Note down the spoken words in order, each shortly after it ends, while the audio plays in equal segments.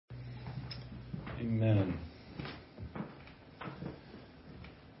Amen.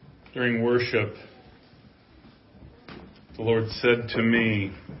 During worship, the Lord said to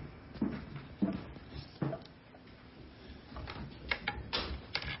me,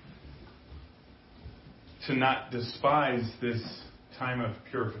 to not despise this time of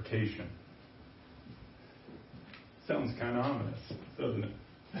purification. Sounds kind of ominous, doesn't it?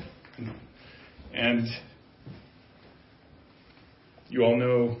 And you all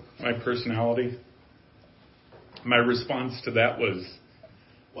know my personality. My response to that was,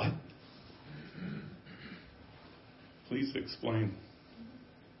 what? Please explain.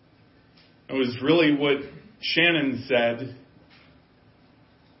 It was really what Shannon said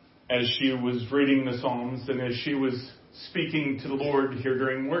as she was reading the Psalms and as she was speaking to the Lord here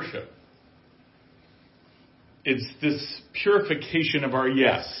during worship. It's this purification of our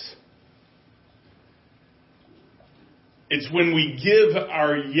yes. It's when we give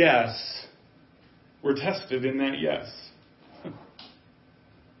our yes, we're tested in that yes.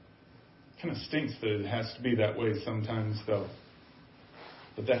 Kind of stinks that it has to be that way sometimes, though.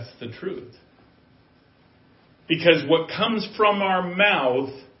 But that's the truth. Because what comes from our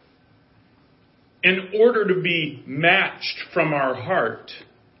mouth, in order to be matched from our heart,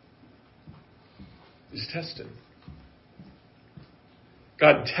 is tested.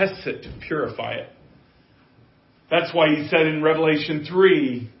 God tests it to purify it. That's why he said in Revelation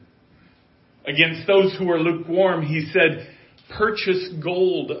 3, against those who are lukewarm, he said, purchase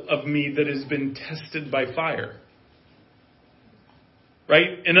gold of me that has been tested by fire.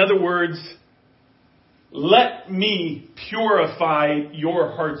 Right? In other words, let me purify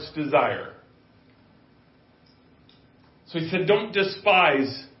your heart's desire. So he said, don't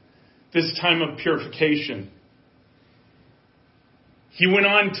despise this time of purification. He went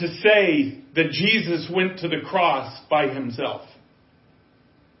on to say that Jesus went to the cross by himself.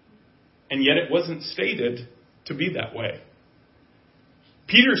 And yet it wasn't stated to be that way.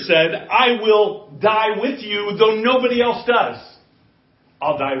 Peter said, I will die with you, though nobody else does.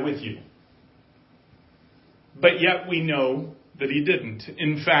 I'll die with you. But yet we know that he didn't.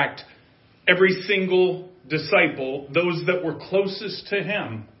 In fact, every single disciple, those that were closest to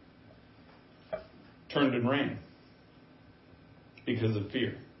him, turned and ran because of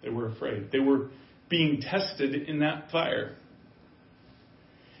fear. They were afraid. They were being tested in that fire.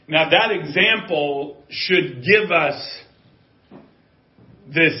 Now that example should give us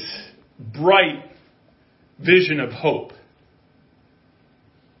this bright vision of hope.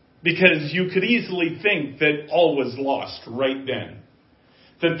 Because you could easily think that all was lost right then.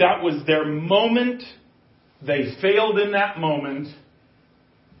 That was their moment. They failed in that moment.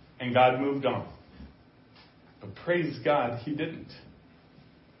 And God moved on. But praise God, he didn't.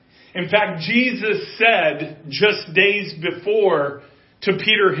 In fact, Jesus said just days before to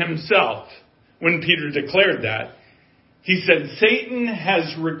Peter himself, when Peter declared that, he said, Satan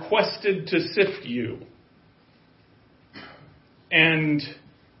has requested to sift you. And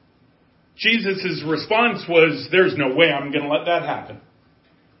Jesus' response was, there's no way I'm going to let that happen.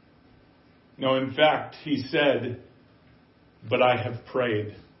 No, in fact, he said, but I have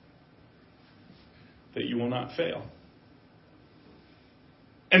prayed that you will not fail.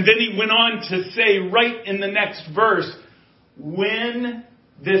 And then he went on to say right in the next verse, when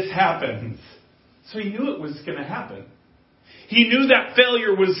this happens. So he knew it was going to happen. He knew that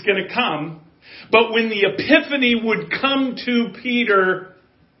failure was going to come. But when the epiphany would come to Peter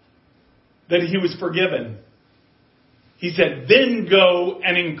that he was forgiven, he said, then go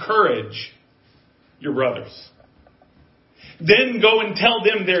and encourage your brothers. Then go and tell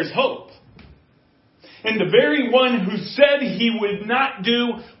them there's hope. And the very one who said he would not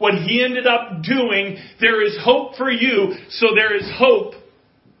do what he ended up doing, there is hope for you, so there is hope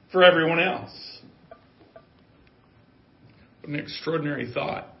for everyone else. What an extraordinary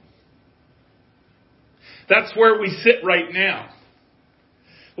thought. That's where we sit right now.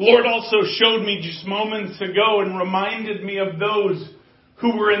 The Lord also showed me just moments ago and reminded me of those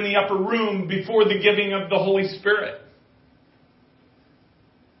who were in the upper room before the giving of the Holy Spirit.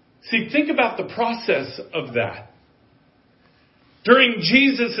 See, think about the process of that. During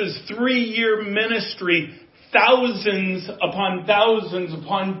Jesus' 3-year ministry, thousands upon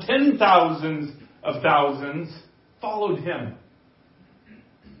 10,000s of thousands followed him.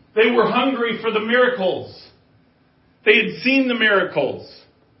 They were hungry for the miracles. They had seen the miracles.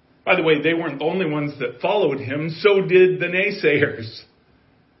 By the way, they weren't the only ones that followed him. So did the naysayers.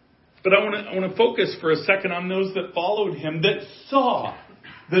 But I want to focus for a second on those that followed him, that saw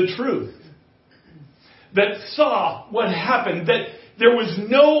the truth, that saw what happened, that there was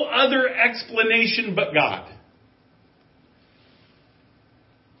no other explanation but God.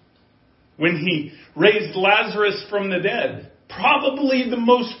 when he raised Lazarus from the dead. Probably the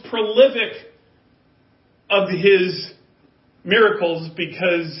most prolific of his miracles,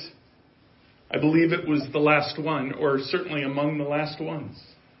 because I believe it was the last one, or certainly among the last ones.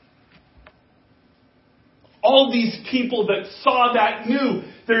 All these people that saw that knew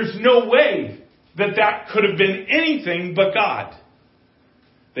there's no way that that could have been anything but God.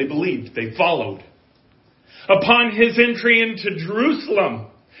 They believed. They followed. Upon his entry into Jerusalem,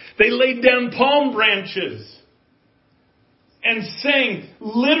 they laid down palm branches and sang,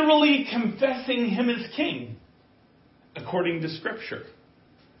 literally confessing him as king, according to Scripture.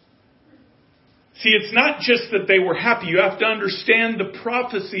 See, it's not just that they were happy. You have to understand the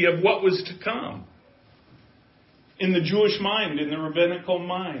prophecy of what was to come. In the Jewish mind, in the rabbinical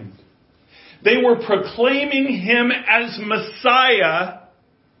mind. They were proclaiming him as Messiah.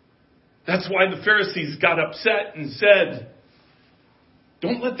 That's why the Pharisees got upset and said,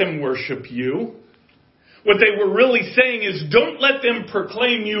 don't let them worship you. What they were really saying is, don't let them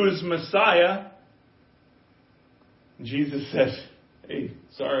proclaim you as Messiah. Jesus said, hey,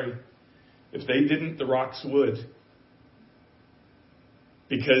 sorry. If they didn't, the rocks would.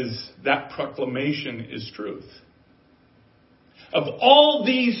 Because that proclamation is truth. Of all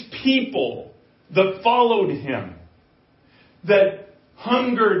these people that followed him, that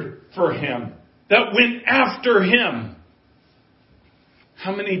hungered for him, that went after him,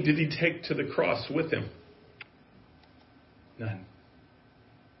 how many did he take to the cross with him? None.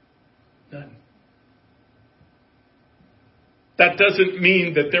 None. That doesn't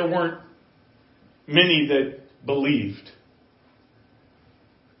mean that there weren't many that believed.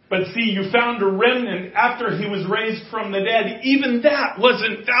 But see, you found a remnant after he was raised from the dead. Even that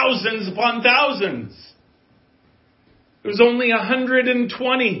wasn't thousands upon thousands. It was only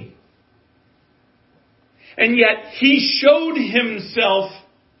 120. And yet he showed himself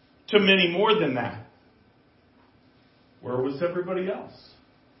to many more than that. Where was everybody else?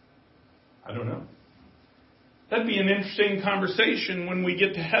 I don't know. That'd be an interesting conversation when we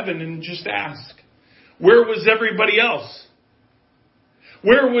get to heaven and just ask, where was everybody else?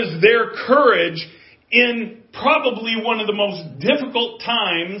 Where was their courage in probably one of the most difficult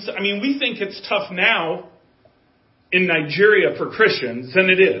times? I mean, we think it's tough now in Nigeria for Christians, and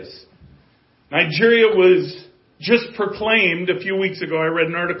it is. Nigeria was just proclaimed a few weeks ago, I read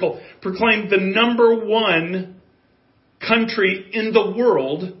an article, proclaimed the number one country in the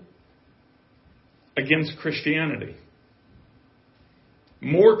world against Christianity.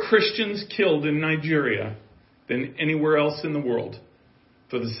 More Christians killed in Nigeria than anywhere else in the world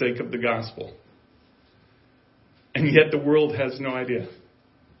for the sake of the gospel. And yet the world has no idea.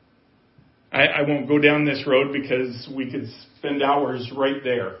 I won't go down this road because we could spend hours right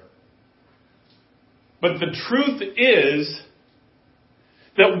there. But the truth is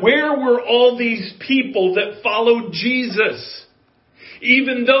that where were all these people that followed Jesus?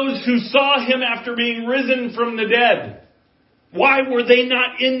 Even those who saw him after being risen from the dead. Why were they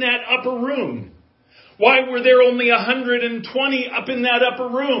not in that upper room? Why were there only 120 up in that upper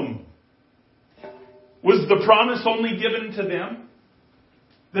room? Was the promise only given to them?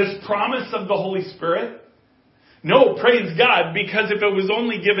 This promise of the Holy Spirit? No, praise God, because if it was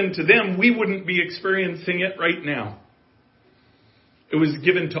only given to them, we wouldn't be experiencing it right now. It was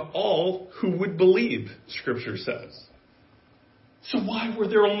given to all who would believe, Scripture says. So why were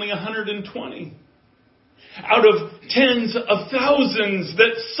there only 120? Out of tens of thousands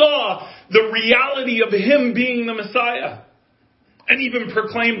that saw the reality of him being the Messiah and even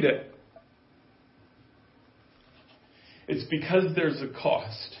proclaimed it. It's because there's a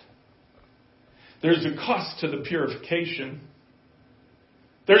cost. There's a cost to the purification.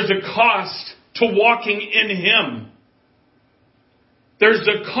 There's a cost to walking in him. There's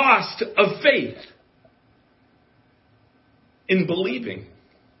a cost of faith in believing.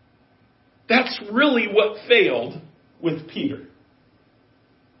 That's really what failed with Peter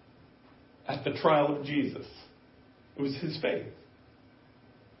at the trial of Jesus. It was his faith.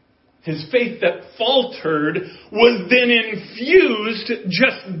 His faith that faltered was then infused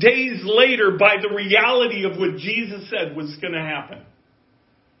just days later by the reality of what Jesus said was going to happen.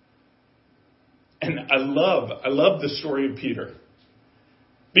 And I love the story of Peter.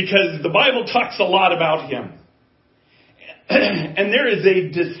 Because the Bible talks a lot about him. And there is a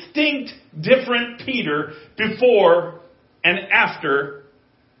distinct, different Peter before and after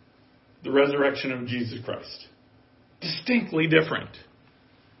the resurrection of Jesus Christ. Distinctly different.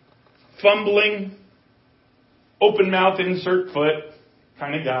 Fumbling, open mouth, insert foot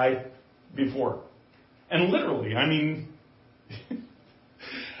kind of guy before. And literally, I mean,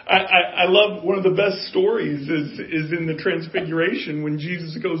 I love one of the best stories is in the Transfiguration when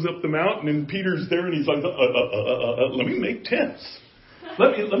Jesus goes up the mountain and Peter's there and he's like, let me make tents.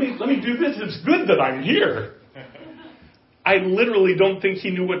 Let me do this. It's good that I'm here. I literally don't think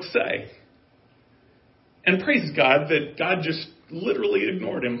he knew what to say. And praise God that God just literally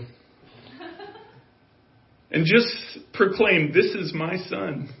ignored him. And just proclaimed, this is my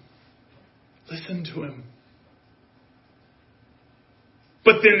son. Listen to him.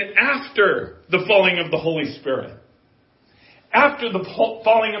 But then after the falling of the Holy Spirit, after the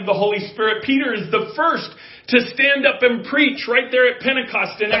falling of the Holy Spirit, Peter is the first to stand up and preach right there at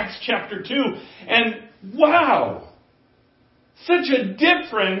Pentecost in Acts chapter 2. And wow! Such a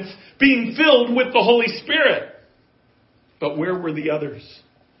difference being filled with the Holy Spirit. But where were the others?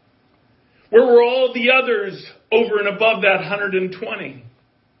 Where were all the others over and above that 120?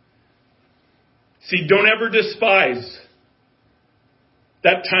 See, don't ever despise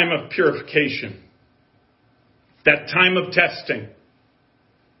that time of purification. That time of testing.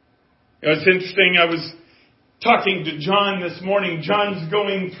 It's interesting, I was talking to John this morning. John's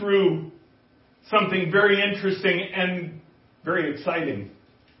going through something very interesting and very exciting,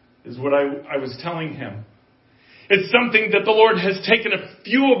 is what I was telling him. It's something that the Lord has taken a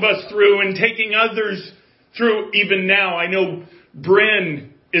few of us through and taking others through even now. I know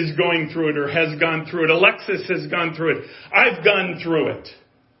Bryn is going through it or has gone through it. Alexis has gone through it. I've gone through it.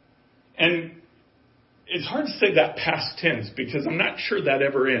 And it's hard to say that past tense because I'm not sure that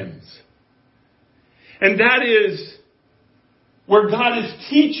ever ends. And that is where God is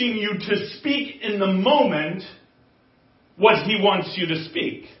teaching you to speak in the moment what He wants you to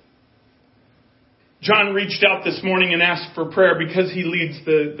speak. John reached out this morning and asked for prayer because he leads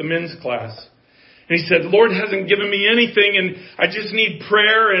the men's class. And he said, Lord hasn't given me anything and I just need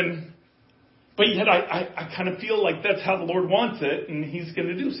prayer. But yet I kind of feel like that's how the Lord wants it and He's going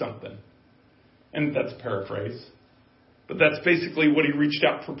to do something. And that's a paraphrase. But that's basically what he reached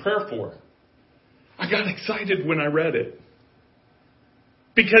out for prayer for. I got excited when I read it.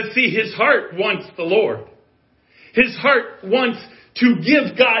 Because see, his heart wants the Lord. His heart wants to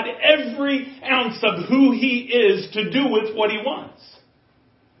give God every ounce of who He is to do with what He wants.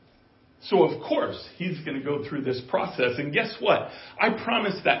 So of course, He's going to go through this process. And guess what? I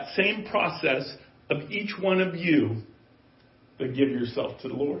promise that same process of each one of you that give yourself to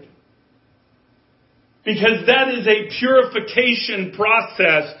the Lord. Because that is a purification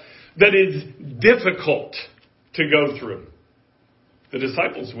process that is difficult to go through. The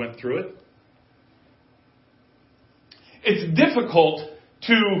disciples went through it. It's difficult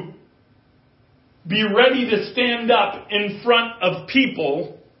to be ready to stand up in front of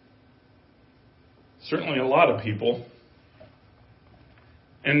people, certainly a lot of people,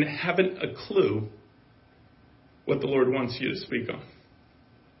 and haven't a clue what the Lord wants you to speak on.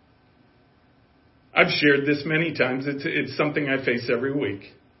 I've shared this many times. It's something I face every week.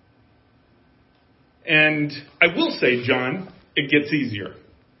 And I will say, John, it gets easier.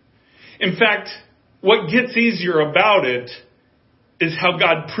 In fact, what gets easier about it is how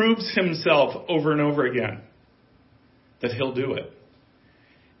God proves Himself over and over again. That He'll do it.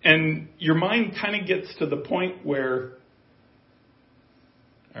 And your mind kind of gets to the point where,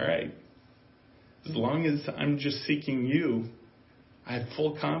 all right, as long as I'm just seeking You, I have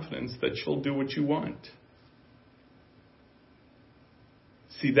full confidence that You'll do what You want.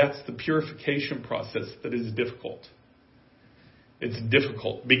 See, that's the purification process that is difficult. It's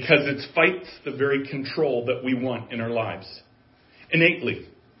difficult because it fights the very control that we want in our lives. Innately.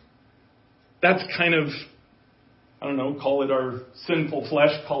 That's kind of, I don't know, call it our sinful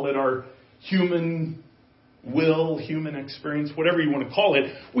flesh, call it our human will, human experience, whatever you want to call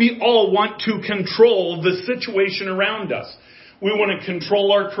it. We all want to control the situation around us. We want to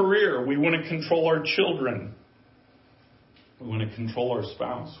control our career. We want to control our children. We want to control our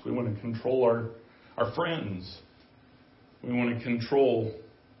spouse. We want to control our friends. We want to control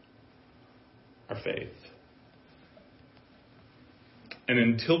our faith. And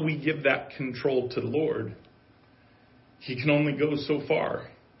until we give that control to the Lord, He can only go so far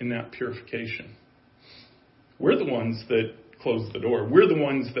in that purification. We're the ones that close the door. We're the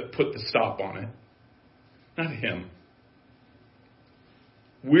ones that put the stop on it. Not Him.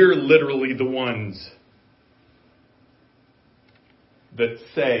 We're literally the ones that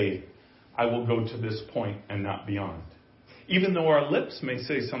say, I will go to this point and not beyond. Even though our lips may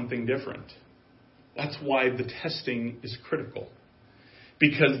say something different. That's why the testing is critical.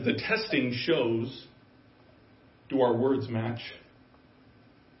 Because the testing shows, do our words match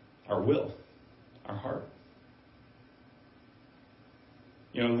our will, our heart?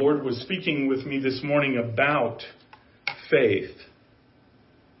 The Lord was speaking with me this morning about faith.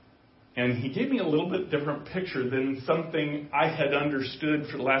 And he gave me a little bit different picture than something I had understood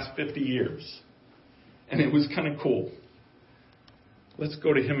for the last 50 years. And it was kind of cool. Let's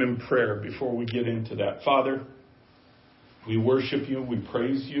go to him in prayer before we get into that. Father, we worship you, we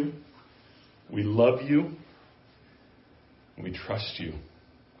praise you, we love you, and we trust you.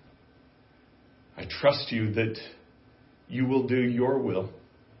 I trust you that you will do your will.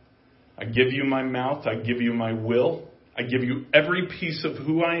 I give you my mouth, I give you my will, I give you every piece of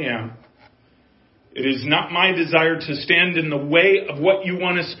who I am. It is not my desire to stand in the way of what you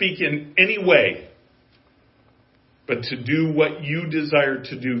want to speak in any way, but to do what you desire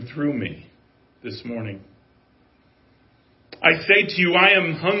to do through me this morning. I say to you, I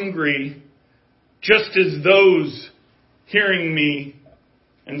am hungry, just as those hearing me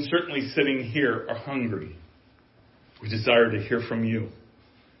and certainly sitting here are hungry. We desire to hear from you.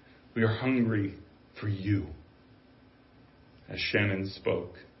 We are hungry for you, as Shannon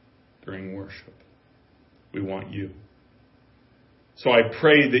spoke during worship. We want you. So I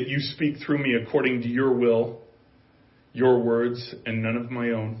pray that you speak through me according to your will, your words, and none of my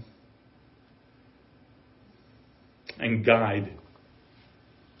own. And guide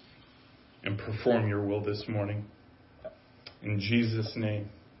and perform your will this morning. In Jesus' name,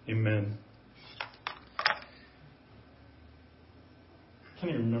 amen. I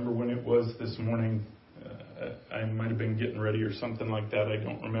can't even remember when it was this morning. I might have been getting ready or something like that. I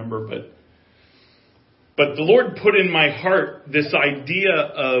don't remember. But the Lord put in my heart this idea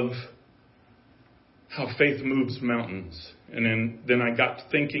of how faith moves mountains. And then I got to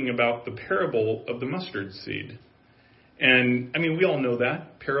thinking about the parable of the mustard seed. And, we all know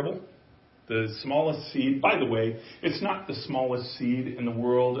that parable. The smallest seed, by the way, it's not the smallest seed in the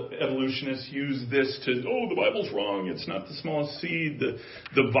world. Evolutionists use this to, the Bible's wrong. It's not the smallest seed.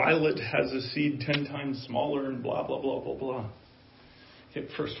 The violet has a seed 10 times smaller and blah, blah, blah, blah, blah. Okay,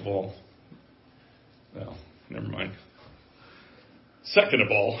 first of all, well, never mind. Second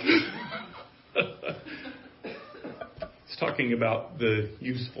of all, it's talking about the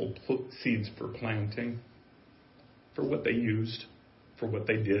useful seeds for planting, for what they used, for what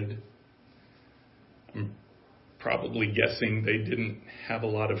they did. I'm probably guessing they didn't have a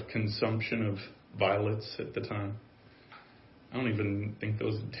lot of consumption of violets at the time. I don't even think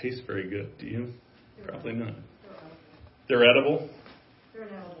those would taste very good. Do you? Probably not. They're edible? They're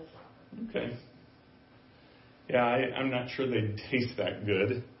an edible flower. Okay. Yeah, I'm not sure they'd taste that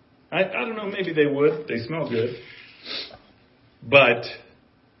good. I don't know, maybe they would. They smell good. But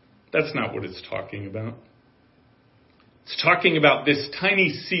that's not what it's talking about. It's talking about this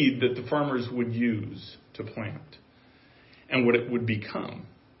tiny seed that the farmers would use to plant and what it would become.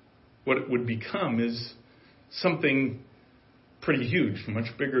 What it would become is something pretty huge,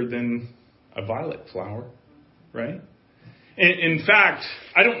 much bigger than a violet flower, right? In fact,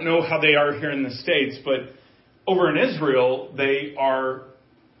 I don't know how they are here in the States, but over in Israel, they are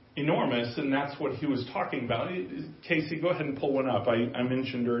enormous, and that's what he was talking about. Casey, go ahead and pull one up. I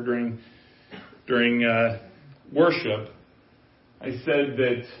mentioned her during worship. I said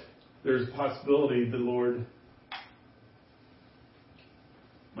that there's a possibility the Lord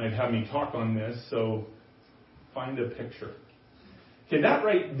might have me talk on this, so find a picture. Okay, that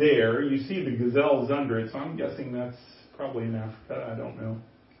right there, you see the gazelles under it, so I'm guessing that's probably in Africa. I don't know.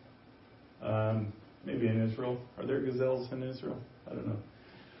 Maybe in Israel. Are there gazelles in Israel? I don't know.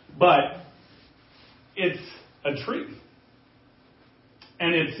 But it's a tree.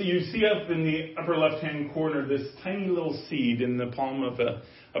 And you see up in the upper left-hand corner this tiny little seed in the palm of a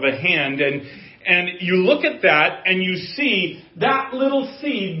hand. And you look at that and you see that little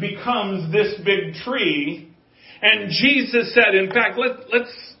seed becomes this big tree. And Jesus said, in fact,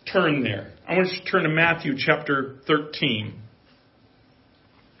 let's turn there. I want you to turn to Matthew chapter 13.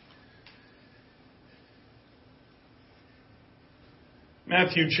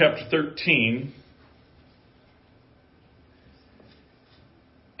 Matthew chapter 13.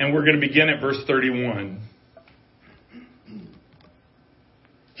 And we're going to begin at verse 31.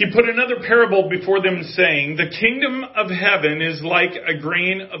 He put another parable before them, saying, "The kingdom of heaven is like a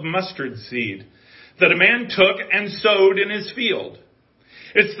grain of mustard seed that a man took and sowed in his field.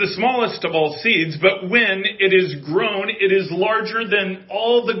 It's the smallest of all seeds, but when it is grown, it is larger than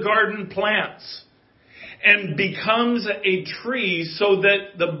all the garden plants and becomes a tree, so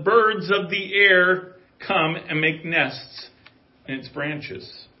that the birds of the air come and make nests in its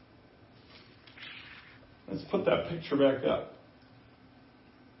branches." Let's put that picture back up.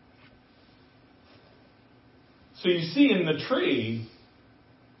 So you see in the tree,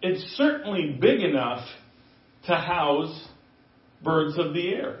 it's certainly big enough to house birds of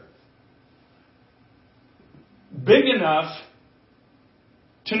the air. Big enough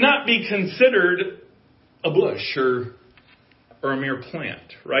to not be considered a bush or a mere plant,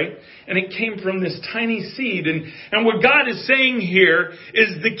 right? And it came from this tiny seed. And what God is saying here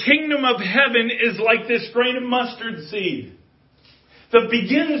is the kingdom of heaven is like this grain of mustard seed that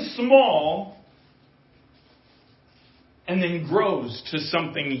begins small and then grows to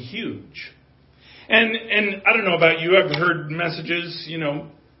something huge. And I don't know about you, I've heard messages,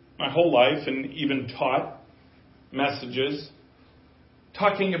 my whole life, and even taught messages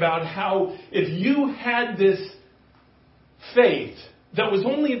talking about how if you had this faith that was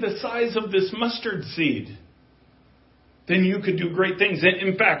only the size of this mustard seed, then you could do great things.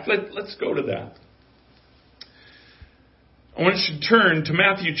 In fact, let's go to that. I want you to turn to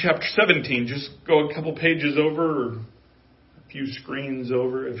Matthew chapter 17. Just go a couple pages over, or a few screens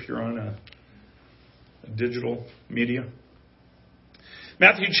over if you're on a digital media.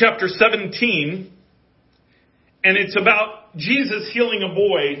 Matthew chapter 17, and it's about Jesus healing a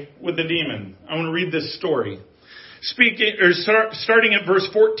boy with a demon. I want to read this story. Starting at verse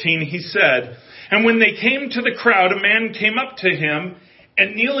 14, he said, "And when they came to the crowd, a man came up to him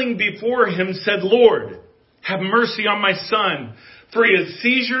and kneeling before him said, 'Lord, have mercy on my son, for he has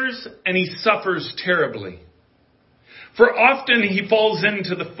seizures and he suffers terribly. For often he falls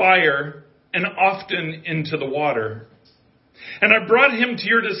into the fire and often into the water. And I brought him to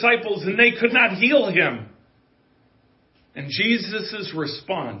your disciples and they could not heal him.' And Jesus'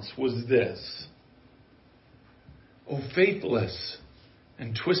 response was this: 'O faithless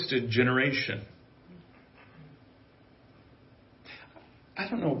and twisted generation.'" I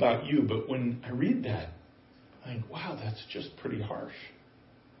don't know about you, but when I read that, I think, wow, that's just pretty harsh.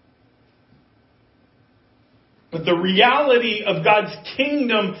 But the reality of God's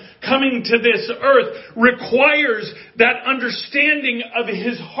kingdom coming to this earth requires that understanding of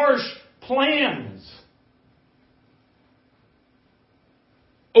His harsh plans.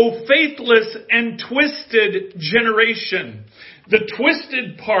 O faithless and twisted generation. The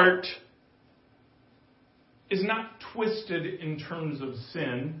twisted part is not twisted in terms of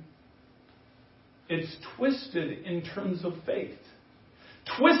sin. It's twisted in terms of faith.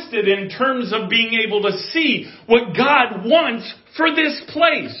 Twisted in terms of being able to see what God wants for this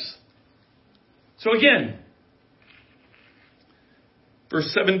place. So again,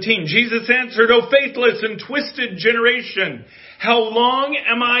 verse 17, Jesus answered, "O faithless and twisted generation, how long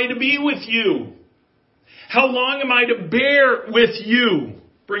am I to be with you? How long am I to bear with you?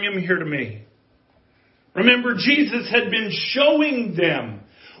 Bring him here to me." Remember, Jesus had been showing them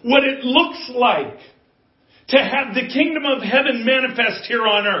what it looks like to have the kingdom of heaven manifest here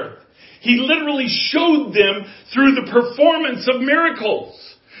on earth. He literally showed them through the performance of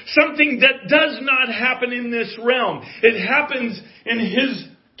miracles. Something that does not happen in this realm. It happens in His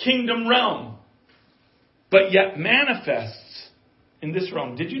kingdom realm, but yet manifests in this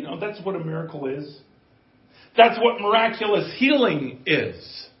realm. Did you know that's what a miracle is? That's what miraculous healing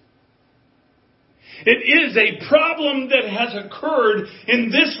is. It is a problem that has occurred in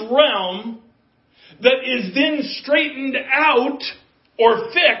this realm that is then straightened out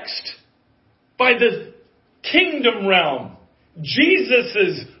or fixed by the kingdom realm,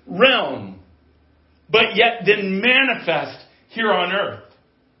 Jesus' realm, but yet then manifest here on earth.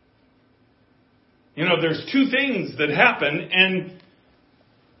 There's two things that happen, and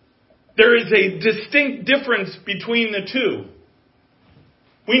there is a distinct difference between the two.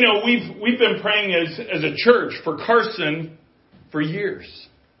 We know we've been praying as a church for Carson for years.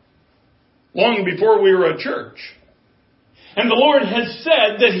 Long before we were a church. And the Lord has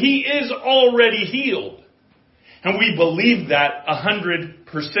said that He is already healed. And we believe that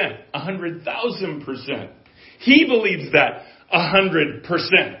 100%, 100,000%. He believes that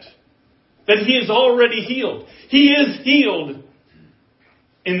 100%. That He is already healed. He is healed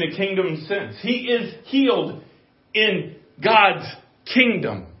in the kingdom sense. He is healed in God's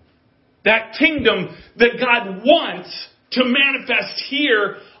kingdom. That kingdom that God wants to manifest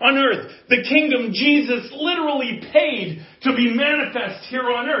here on earth. The kingdom Jesus literally paid to be manifest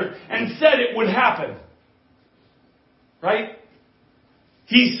here on earth and said it would happen. Right?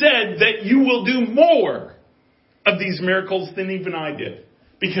 He said that you will do more of these miracles than even I did.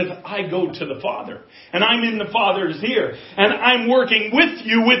 Because I go to the Father. And I'm in the Father's ear. And I'm working with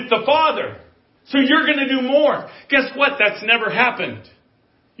you with the Father. So you're going to do more. Guess what? That's never happened.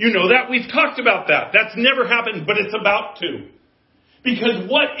 You know that. We've talked about that. That's never happened, but it's about to. Because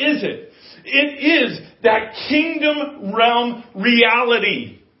what is it? It is that kingdom realm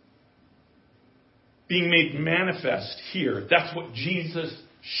reality being made manifest here. That's what Jesus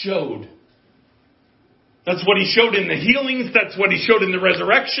showed. That's what he showed in the healings. That's what he showed in the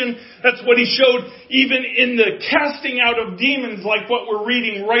resurrection. That's what he showed even in the casting out of demons, like what we're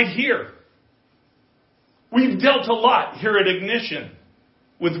reading right here. We've dealt a lot here at Ignition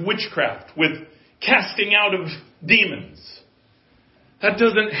with witchcraft, with casting out of demons. That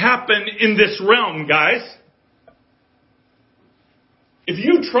doesn't happen in this realm, guys. If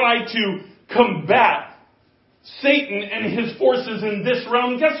you try to combat Satan and his forces in this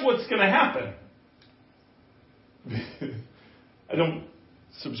realm, guess what's going to happen? I don't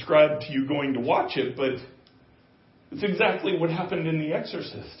subscribe to you going to watch it, but it's exactly what happened in The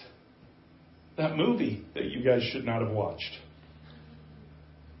Exorcist. That movie that you guys should not have watched.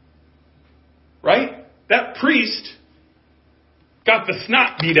 Right? That priest got the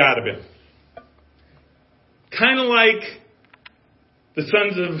snot beat out of him. Kind of like the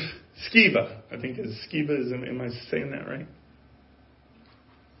sons of Sceva. I think it's Sceva. Am I saying that right?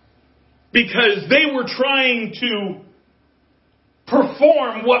 Because they were trying to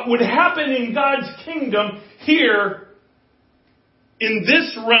perform what would happen in God's kingdom here in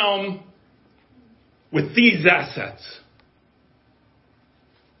this realm with these assets.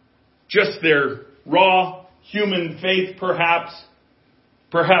 Just their raw human faith, perhaps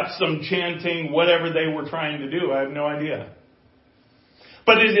some chanting, whatever they were trying to do. I have no idea.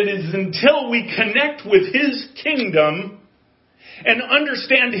 But it is until we connect with His kingdom and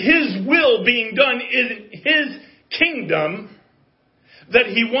understand His will being done in His kingdom that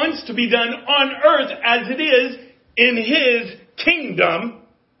He wants to be done on earth as it is in His kingdom.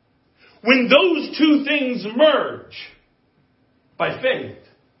 When those two things merge by faith,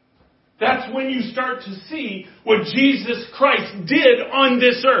 that's when you start to see what Jesus Christ did on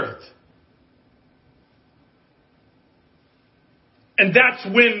this earth. And that's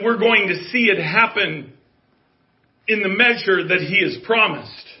when we're going to see it happen in the measure that He has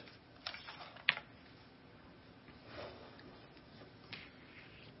promised.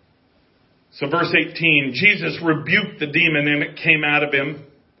 So verse 18, Jesus rebuked the demon and it came out of him,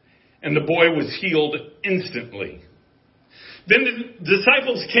 and the boy was healed instantly. Then the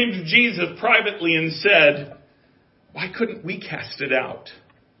disciples came to Jesus privately and said, "Why couldn't we cast it out?"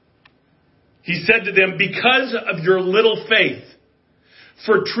 He said to them, "Because of your little faith.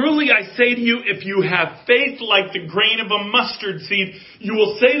 For truly I say to you, if you have faith like the grain of a mustard seed, you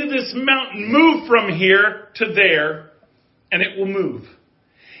will say to this mountain, 'Move from here to there,' and it will move.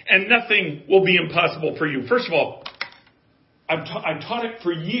 And nothing will be impossible for you." First of all, I've taught it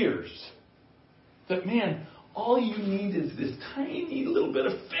for years. That, man, all you need is this tiny little bit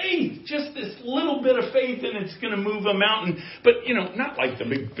of faith. Just this little bit of faith and it's going to move a mountain. But, not like the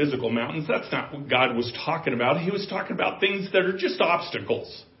big physical mountains. That's not what God was talking about. He was talking about things that are just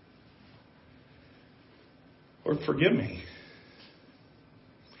obstacles. Lord, forgive me.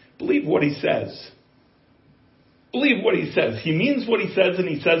 Believe what He says. Believe what He says. He means what He says and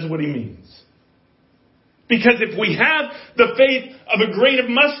He says what He means. Because if we have the faith of a grain of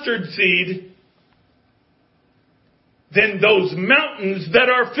mustard seed, then those mountains that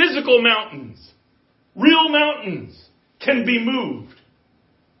are physical mountains, real mountains, can be moved.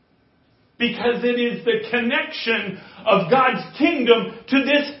 Because it is the connection of God's kingdom to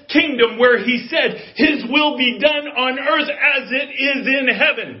this kingdom where He said His will be done on earth as it is in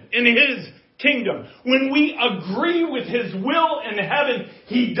heaven, in His kingdom. When we agree with His will in heaven,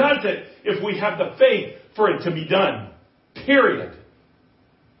 He does it if we have the faith for it to be done. Period.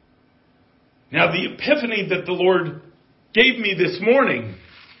 Now the epiphany that the Lord gave me this morning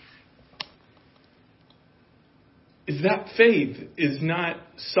is that faith is not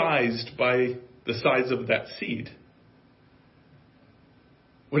sized by the size of that seed.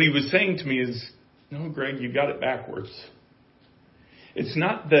 What He was saying to me is, no, Greg, you got it backwards. It's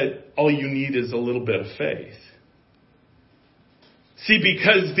not that all you need is a little bit of faith. See,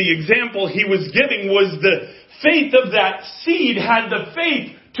 because the example He was giving was the faith of that seed had the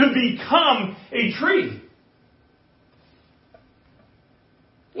faith to become a tree.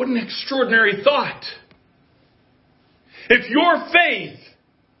 What an extraordinary thought. If your faith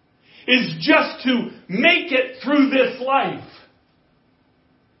is just to make it through this life,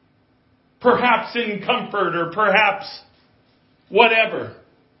 perhaps in comfort or perhaps whatever,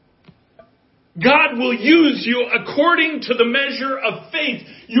 God will use you according to the measure of faith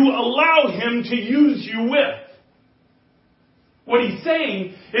you allow Him to use you with. What He's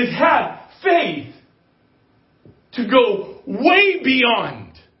saying is have faith to go way beyond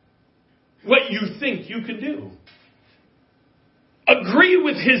what you think you can do. Agree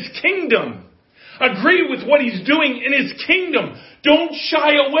with His kingdom. Agree with what He's doing in His kingdom. Don't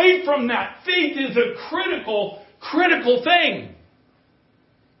shy away from that. Faith is a critical thing.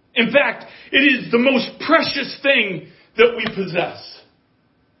 In fact, it is the most precious thing that we possess.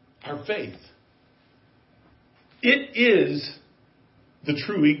 Our faith. It is the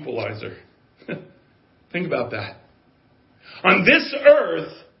true equalizer. Think about that. On this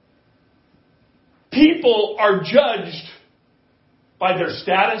earth, people are judged by their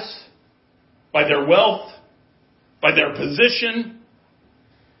status, by their wealth, by their position,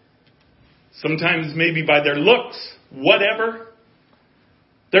 sometimes maybe by their looks, whatever.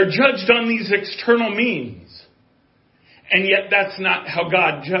 They're judged on these external means. And yet that's not how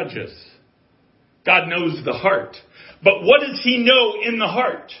God judges. God knows the heart. But what does He know in the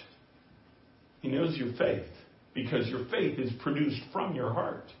heart? He knows your faith. Because your faith is produced from your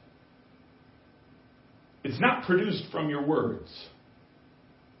heart. It's not produced from your words.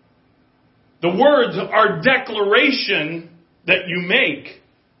 The words are declaration that you make.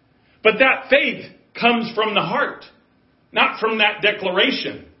 But that faith comes from the heart. Not from that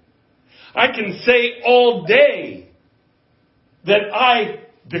declaration. I can say all day that I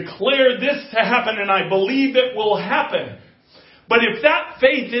declare this to happen and I believe it will happen. But if that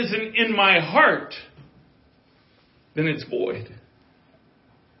faith isn't in my heart, then it's void.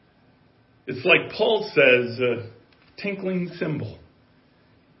 It's like Paul says, a tinkling cymbal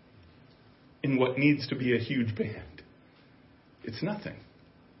in what needs to be a huge band. It's nothing.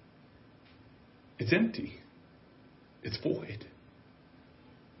 It's empty. It's void.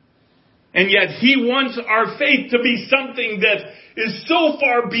 And yet He wants our faith to be something that is so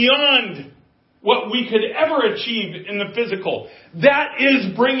far beyond what we could ever achieve in the physical. That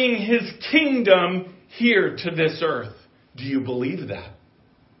is bringing His kingdom here to this earth. Do you believe that?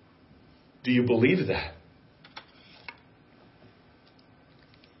 Do you believe that?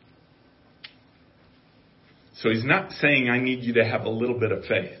 So He's not saying I need you to have a little bit of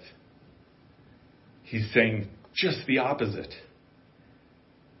faith. He's saying just the opposite.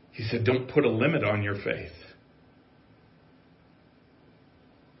 He said, don't put a limit on your faith.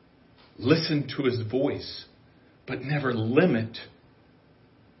 Listen to His voice, but never limit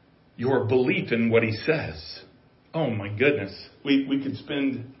your belief in what He says. Oh my goodness. We could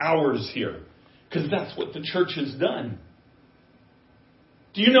spend hours here because that's what the church has done.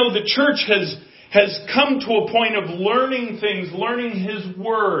 Do you know the church has come to a point of learning things, learning His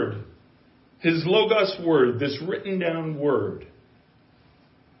word, His Logos word, this written down word,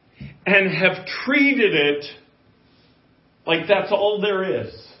 and have treated it like that's all there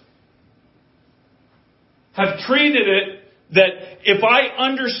is. Have treated it that if I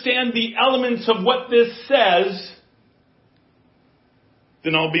understand the elements of what this says,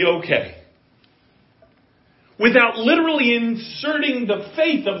 then I'll be okay. Without literally inserting the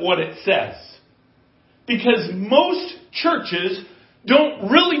faith of what it says. Because most churches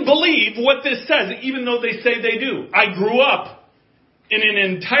don't really believe what this says, even though they say they do. I grew up in an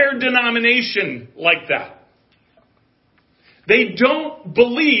entire denomination like that. They don't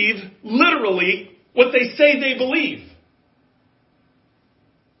believe literally what they say they believe.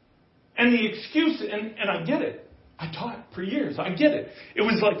 And the excuse, and I get it. I taught for years. I get it. It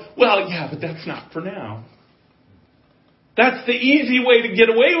was like, well, yeah, but that's not for now. That's the easy way to get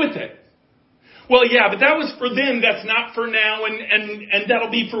away with it. Well, yeah, but that was for then. That's not for now. And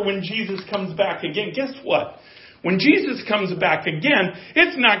that'll be for when Jesus comes back again. Guess what? When Jesus comes back again,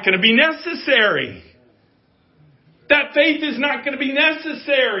 it's not going to be necessary. That faith is not going to be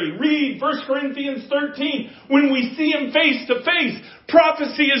necessary. Read 1 Corinthians 13. When we see Him face to face,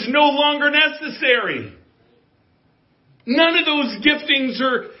 prophecy is no longer necessary. None of those giftings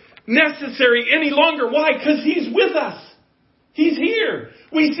are necessary any longer. Why? Because He's with us. He's here.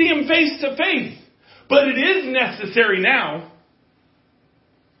 We see Him face to face. But it is necessary now.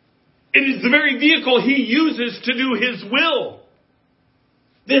 It is the very vehicle He uses to do His will.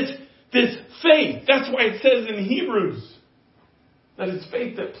 This faith. That's why it says in Hebrews that it's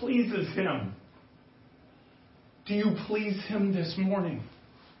faith that pleases Him. Do you please Him this morning?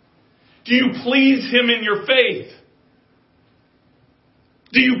 Do you please Him in your faith?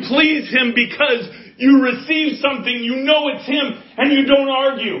 Do you please Him because you receive something, you know it's Him, and you don't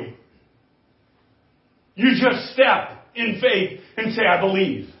argue? You just step in faith and say, I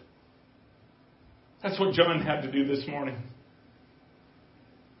believe. That's what John had to do this morning.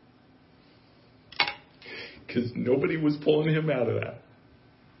 Because nobody was pulling him out of that.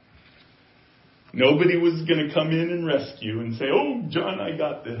 Nobody was going to come in and rescue and say, oh, John, I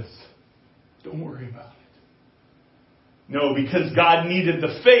got this. Don't worry about it. No, because God needed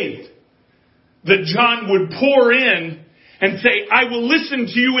the faith that John would pour in and say, I will listen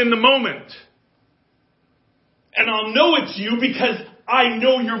to you in the moment. And I'll know it's you because I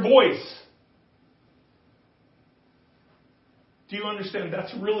know your voice. Do you understand?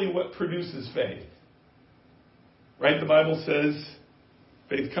 That's really what produces faith. Right? The Bible says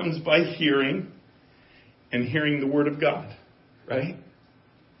faith comes by hearing, and hearing the Word of God. Right?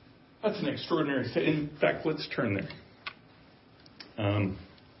 That's an extraordinary statement. In fact, let's turn there.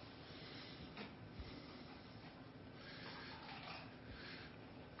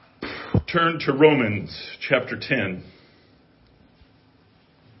 Turn to Romans chapter 10.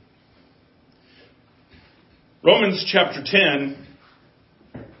 Romans chapter 10,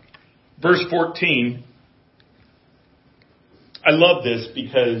 verse 14. I love this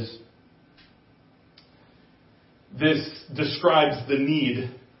because this describes the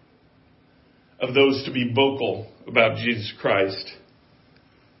need of those to be vocal about Jesus Christ.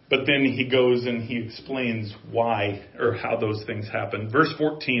 But then he goes and he explains why or how those things happen. Verse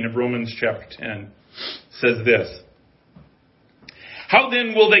 14 of Romans chapter 10 says this. How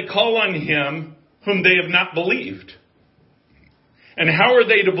then will they call on him whom they have not believed? And how are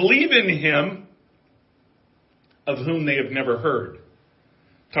they to believe in him of whom they have never heard?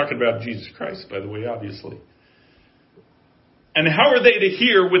 Talking about Jesus Christ, by the way, obviously. And how are they to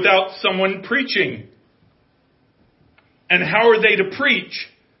hear without someone preaching? And how are they to preach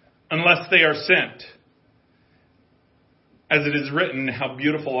unless they are sent? As it is written, how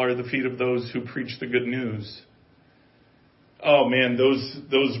beautiful are the feet of those who preach the good news. Oh man,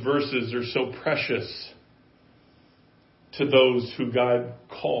 those verses are so precious to those who God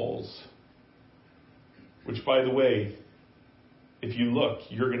calls. Which, by the way, if you look,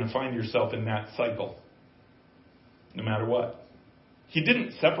 you're going to find yourself in that cycle. No matter what. He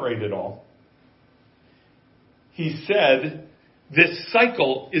didn't separate it all. He said this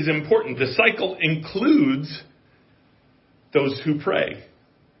cycle is important. The cycle includes those who pray,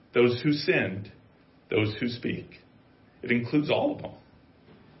 those who send, those who speak. It includes all of them.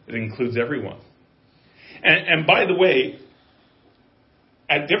 It includes everyone. And by the way,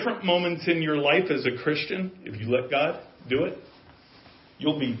 at different moments in your life as a Christian, if you let God do it,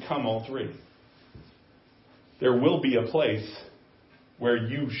 you'll become all three. There will be a place where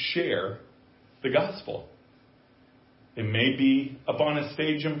you share the gospel. It may be up on a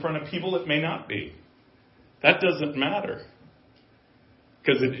stage in front of people. It may not be. That doesn't matter.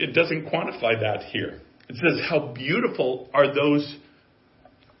 Because it doesn't quantify that here. It says, how beautiful are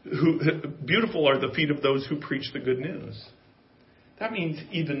beautiful are the feet of those who preach the good news. That means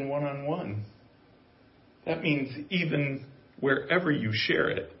even one-on-one. That means even wherever you share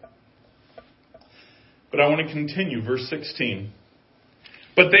it. But I want to continue, verse 16.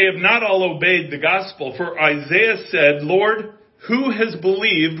 But they have not all obeyed the gospel, for Isaiah said, Lord, who has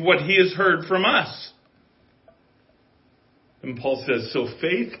believed what he has heard from us? And Paul says, so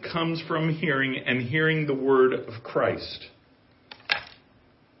faith comes from hearing, and hearing the word of Christ.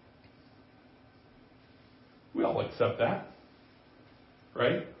 We all accept that,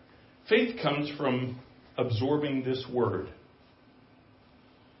 right? Faith comes from absorbing this word,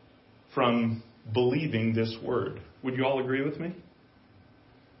 from believing this word. Would you all agree with me?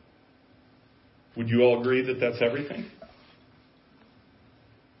 Would you all agree that that's everything?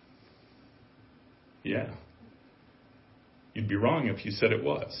 Yeah. You'd be wrong if you said it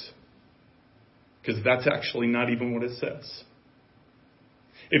was. Because that's actually not even what it says.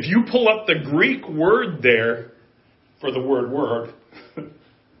 If you pull up the Greek word there for the word,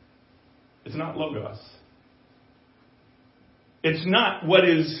 it's not logos. It's not what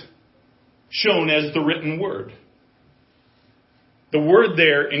is shown as the written word. The word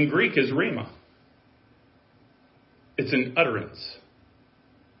there in Greek is rhema. It's an utterance.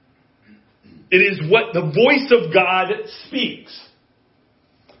 It is what the voice of God speaks.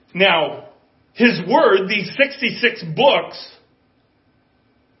 Now, his word, these 66 books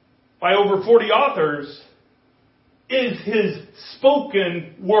by over 40 authors, is his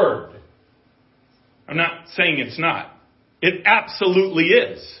spoken word. I'm not saying it's not. It absolutely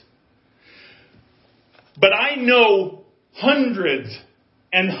is. But I know hundreds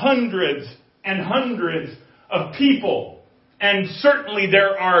and hundreds and hundreds of people, and certainly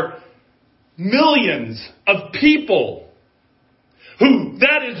there are millions of people who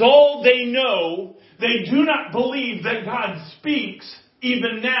that is all they know. They do not believe that God speaks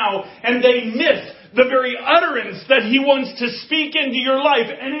even now, and they miss the very utterance that he wants to speak into your life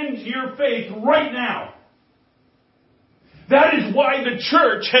and into your faith right now. That is why the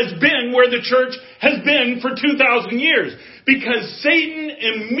church has been where the church has been for 2,000 years. Because Satan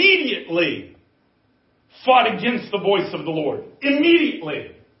immediately fought against the voice of the Lord.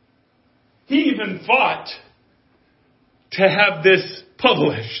 Immediately. He even fought to have this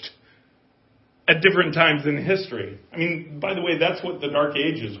published at different times in history. I mean, by the way, that's what the Dark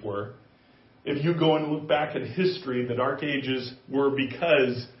Ages were. if you go and look back at history, the Dark Ages were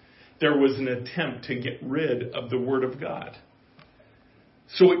because there was an attempt to get rid of the Word of God.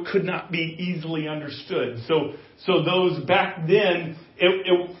 So it could not be easily understood. So those back then,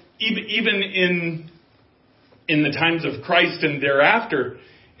 even in the times of Christ and thereafter,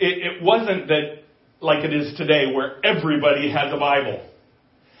 it wasn't that like it is today where everybody has a Bible.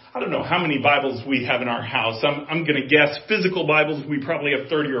 I don't know how many Bibles we have in our house. I'm going to guess physical Bibles, we probably have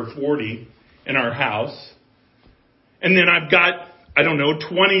 30 or 40 in our house. And then I've got,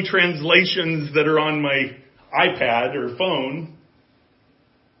 20 translations that are on my iPad or phone.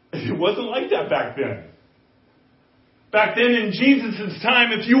 It wasn't like that back then. Back then in Jesus'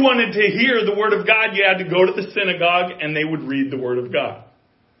 time, if you wanted to hear the Word of God, you had to go to the synagogue and they would read the Word of God.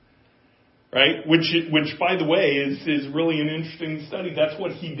 Right? Which by the way, is really an interesting study. That's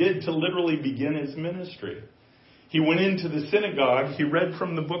what he did to literally begin his ministry. He went into the synagogue, he read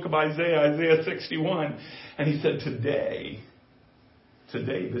from the book of Isaiah 61, and he said, today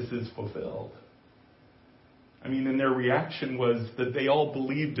this is fulfilled. And their reaction was that they all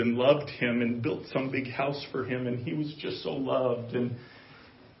believed and loved him and built some big house for him, and he was just so loved. And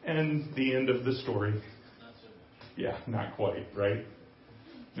the end of the story. Not so much. Yeah, not quite, right?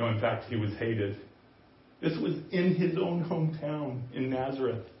 No, in fact, he was hated. This was in his own hometown in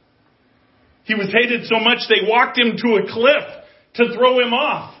Nazareth. He was hated so much they walked him to a cliff to throw him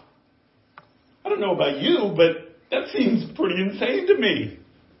off. I don't know about you, but that seems pretty insane to me.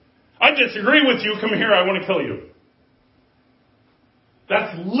 I disagree with you. Come here. I want to kill you.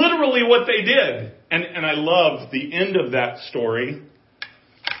 That's literally what they did. And I love the end of that story.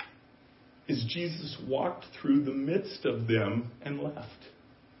 Is Jesus walked through the midst of them and left.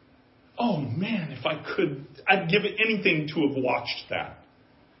 Oh man, if I could, I'd give it anything to have watched that.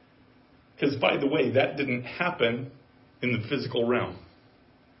 Because by the way, that didn't happen in the physical realm.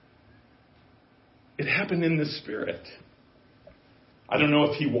 It happened in the Spirit. I don't know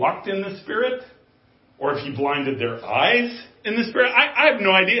if he walked in the Spirit or if he blinded their eyes in the Spirit. I have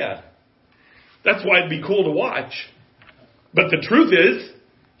no idea. That's why it'd be cool to watch. But the truth is,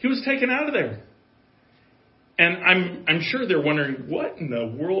 he was taken out of there. And I'm sure they're wondering, what in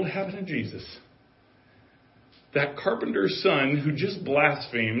the world happened to Jesus? That carpenter's son who just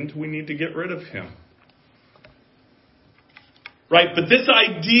blasphemed, we need to get rid of him. Right? But this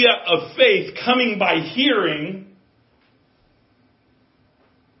idea of faith coming by hearing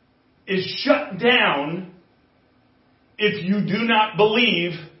is shut down if you do not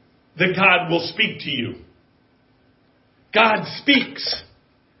believe that God will speak to you. God speaks.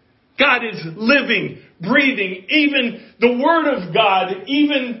 God is living, breathing. Even the Word of God,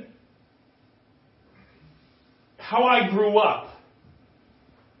 even how I grew up,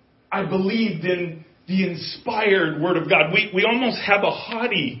 I believed in the inspired Word of God. We almost have a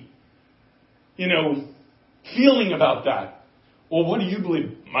haughty, feeling about that. Well, what do you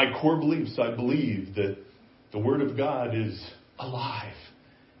believe? My core beliefs, I believe that the Word of God is alive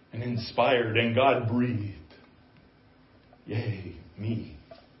and inspired and God breathed. Yay, me.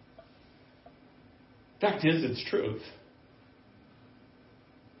 Fact is, it's truth.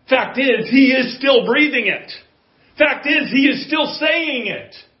 Fact is, he is still breathing it. Fact is, he is still saying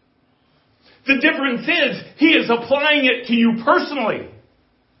it. The difference is, he is applying it to you personally.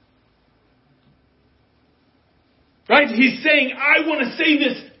 Right? He's saying, I want to say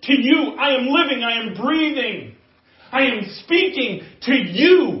this to you. I am living. I am breathing. I am speaking to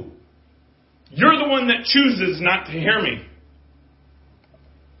you. You're the one that chooses not to hear me.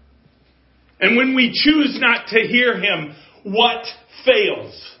 And when we choose not to hear him, what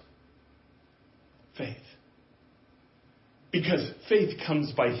fails? Faith. Because faith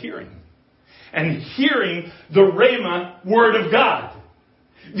comes by hearing. And hearing the Rhema word of God.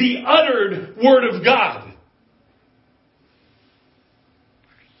 The uttered word of God.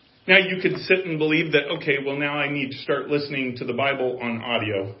 Now you could sit and believe that, okay, well now I need to start listening to the Bible on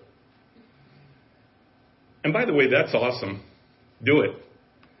audio. And by the way, that's awesome. Do it.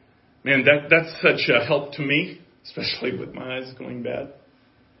 Man, that's such a help to me, especially with my eyes going bad.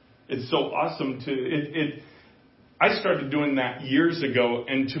 It's so awesome I started doing that years ago,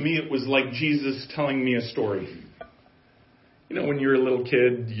 and to me it was like Jesus telling me a story. When you're a little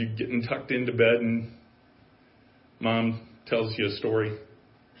kid, you're getting tucked into bed and mom tells you a story.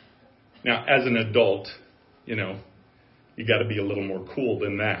 Now, as an adult, you got to be a little more cool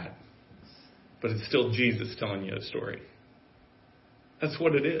than that. But it's still Jesus telling you a story. That's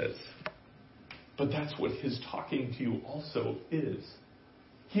what it is. But that's what his talking to you also is.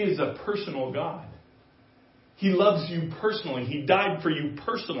 He is a personal God. He loves you personally. He died for you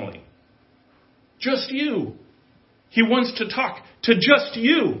personally. Just you. He wants to talk to just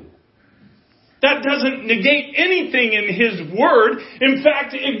you. That doesn't negate anything in His Word. In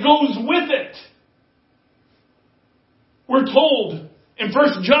fact, it goes with it. We're told in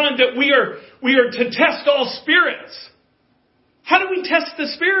 1 John that we are to test all spirits. How do we test the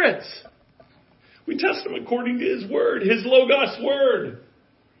spirits? We test them according to His Word, His Logos Word.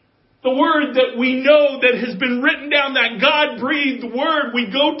 The Word that we know that has been written down, that God-breathed Word.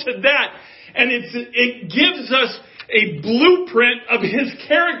 We go to that, and it gives us a blueprint of His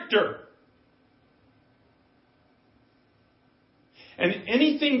character. And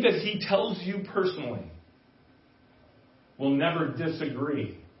anything that He tells you personally will never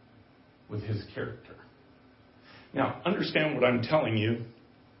disagree with His character. Now, understand what I'm telling you.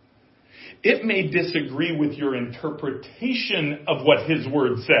 It may disagree with your interpretation of what His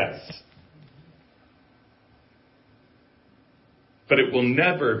Word says. But it will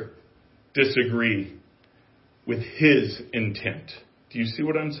never disagree with His intent. Do you see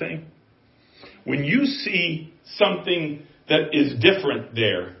what I'm saying? When you see something that is different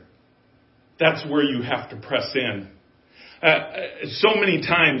there, that's where you have to press in. So many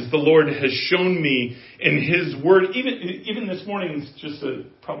times the Lord has shown me in His Word, even this morning, it's just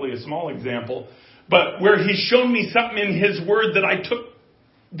probably a small example, but where He's shown me something in His Word that I took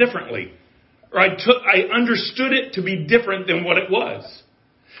differently. Or I understood it to be different than what it was.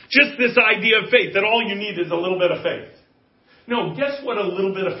 Just this idea of faith, that all you need is a little bit of faith. No, guess what a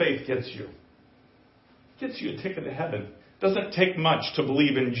little bit of faith gets you? It gets you a ticket to heaven. It doesn't take much to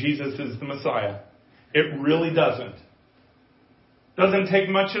believe in Jesus as the Messiah. It really doesn't. Doesn't take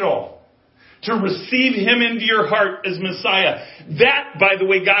much at all. To receive Him into your heart as Messiah. That, by the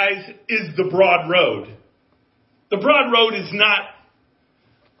way, guys, is the broad road. The broad road is not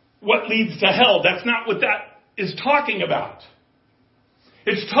what leads to hell. That's not what that is talking about.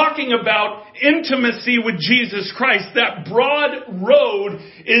 It's talking about intimacy with Jesus Christ. That broad road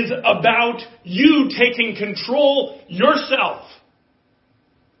is about you taking control yourself.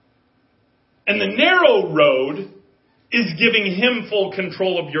 And the narrow road is giving Him full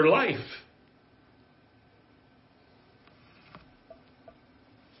control of your life.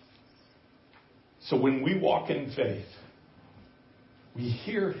 So when we walk in faith, we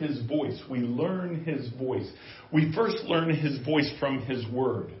hear His voice. We learn His voice. We first learn His voice from His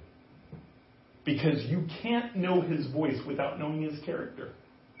Word. Because you can't know His voice without knowing His character.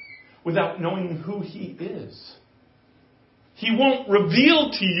 Without knowing who He is. He won't reveal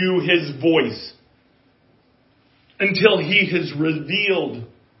to you His voice until He has revealed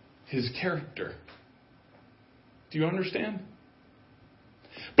His character. Do you understand?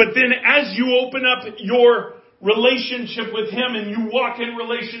 But then as you open up your relationship with Him and you walk in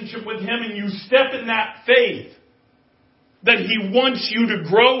relationship with Him and you step in that faith that He wants you to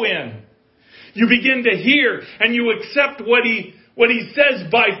grow in, you begin to hear and you accept what He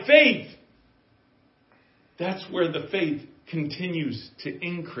says by faith. That's where the faith continues to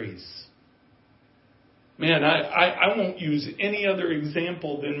increase. Man, I won't use any other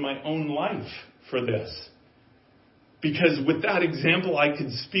example than my own life for this. Because with that example, I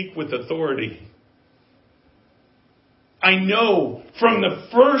could speak with authority. I know from the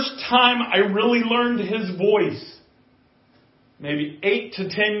first time I really learned His voice, maybe 8 to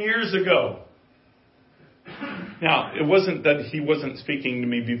 10 years ago. Now, it wasn't that He wasn't speaking to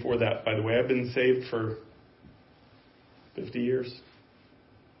me before that, by the way. I've been saved for 50 years.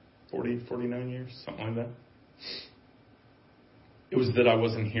 40, 49 years, something like that. It was that I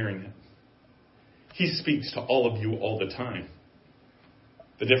wasn't hearing it. He speaks to all of you all the time.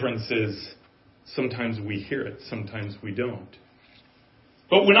 The difference is sometimes we hear it, sometimes we don't.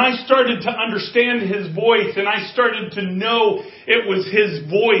 But when I started to understand His voice and I started to know it was His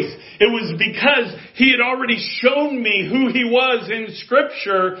voice, it was because He had already shown me who He was in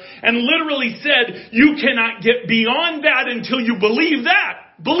Scripture and literally said, you cannot get beyond that until you believe that.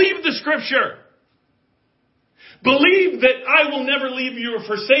 Believe the Scripture. Believe that I will never leave you or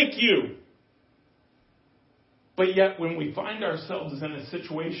forsake you. But yet when we find ourselves in a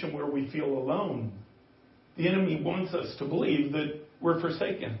situation where we feel alone, the enemy wants us to believe that we're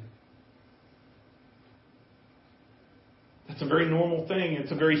forsaken. That's a very normal thing.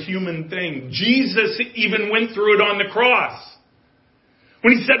 It's a very human thing. Jesus even went through it on the cross.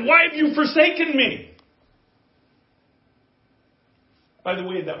 When He said, why have you forsaken me? By the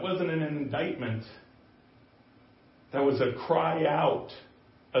way, that wasn't an indictment. That was a cry out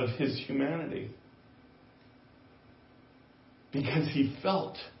of His humanity. Because He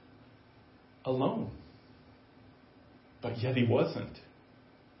felt alone. But yet He wasn't.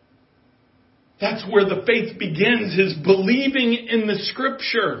 That's where the faith begins, is believing in the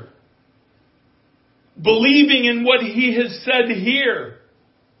Scripture. Believing in what He has said here.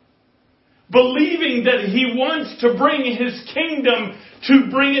 believing that He wants to bring His kingdom, to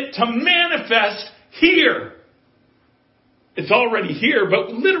bring it to manifest here. It's already here, but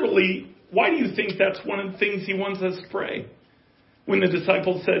literally, why do you think that's one of the things He wants us to pray? When the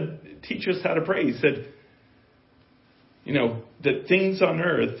disciples said, teach us how to pray, He said, that things on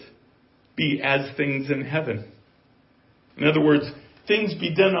earth be as things in heaven. In other words, things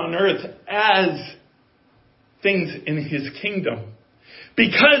be done on earth as things in His kingdom.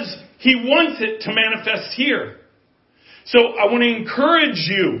 Because He wants it to manifest here. So I want to encourage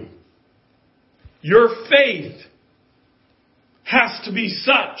you. Your faith has to be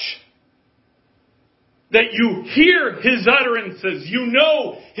such that you hear His utterances. You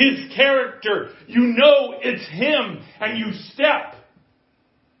know His character. You know it's Him. And you step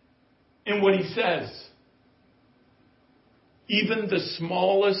in what He says. Even the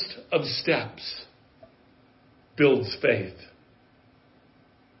smallest of steps builds faith.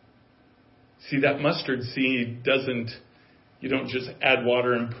 See, that mustard seed you don't just add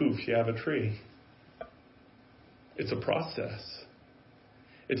water and poof, you have a tree. It's a process.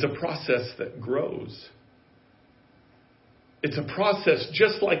 It's a process that grows. It's a process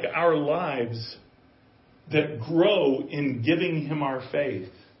just like our lives that grow in giving Him our faith.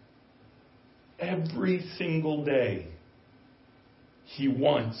 Every single day, He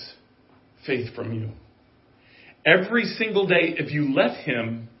wants faith from you. Every single day, if you let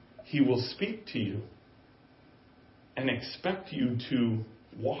Him, He will speak to you and expect you to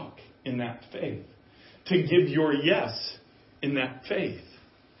walk in that faith, to give your yes in that faith.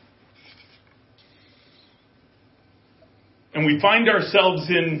 And we find ourselves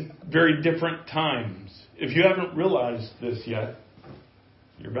in very different times. If you haven't realized this yet,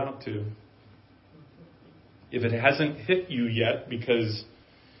 you're about to. If it hasn't hit you yet because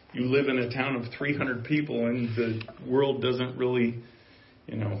you live in a town of 300 people and the world doesn't really,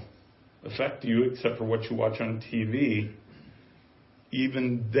 affect you except for what you watch on TV,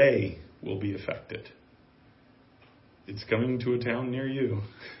 even they will be affected. It's coming to a town near you.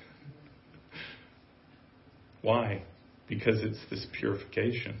 Why? Because it's this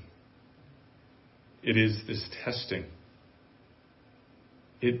purification. It is this testing.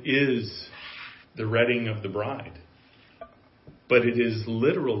 It is the readying of the bride. But it is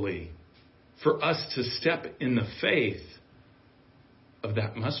literally for us to step in the faith of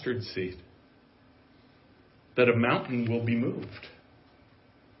that mustard seed. That a mountain will be moved.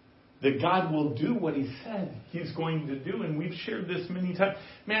 That God will do what He said He's going to do. And we've shared this many times.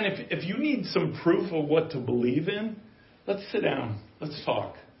 Man, if you need some proof of what to believe in, let's sit down. Let's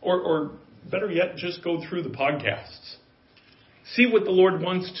talk. Or better yet, just go through the podcasts. See what the Lord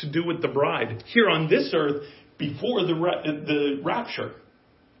wants to do with the bride here on this earth before the rapture.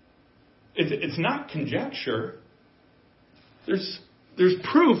 It's not conjecture. There's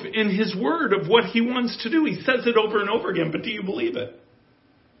proof in His Word of what He wants to do. He says it over and over again, but do you believe it?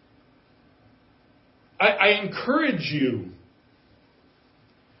 I encourage you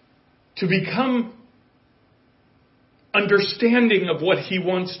to become understanding of what He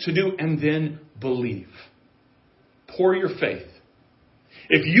wants to do and then believe. Pour your faith.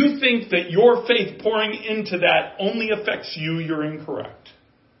 If you think that your faith pouring into that only affects you, you're incorrect.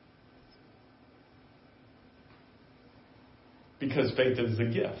 Because faith is a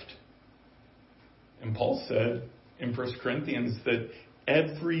gift. And Paul said in 1 Corinthians that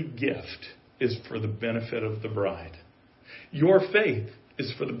every gift is for the benefit of the bride. Your faith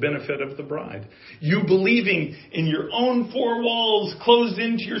is for the benefit of the bride. You believing in your own four walls, closed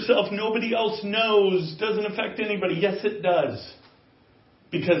into yourself, nobody else knows, doesn't affect anybody. Yes, it does.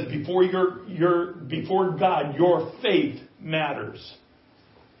 Because before God, your faith matters.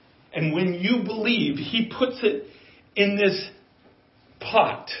 And when you believe, He puts it in this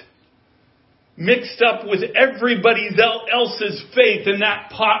pot, mixed up with everybody else's faith, and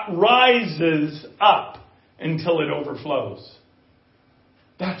that pot rises up until it overflows.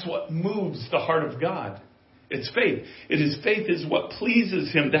 That's what moves the heart of God. It's faith. Faith is what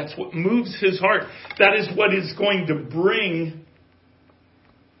pleases Him. That's what moves His heart. That is what is going to bring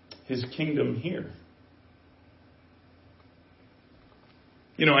His kingdom here.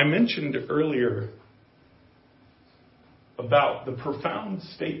 I mentioned earlier about the profound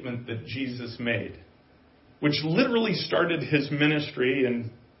statement that Jesus made, which literally started His ministry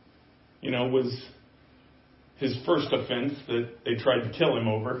and, was His first offense that they tried to kill Him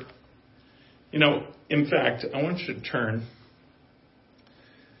over. In fact, I want you to turn.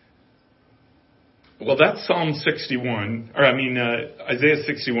 Well, that's Psalm 61, Isaiah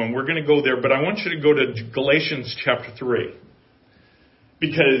 61. We're going to go there, but I want you to go to Galatians chapter 3.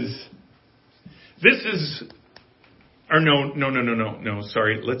 Because this is... No,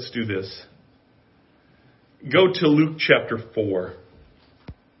 sorry, let's do this. go to Luke chapter 4.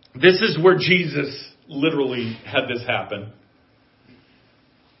 This is where Jesus literally had this happen.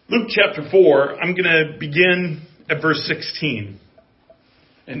 Luke chapter 4, I'm going to begin at verse 16.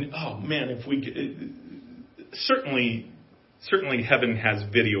 And, oh man, if we certainly heaven has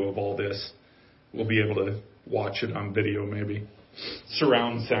video of all this. We'll be able to watch it on video maybe.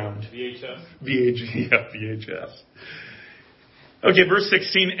 Surround sound. VHS. Okay, verse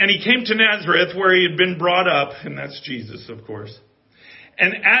 16. And he came to Nazareth where he had been brought up. And that's Jesus, of course.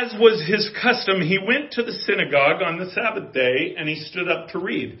 And as was his custom, he went to the synagogue on the Sabbath day and he stood up to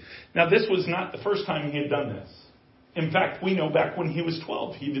read. Now, this was not the first time he had done this. In fact, we know back when he was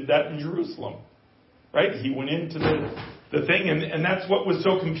 12, he did that in Jerusalem. Right? He went into the thing, and that's what was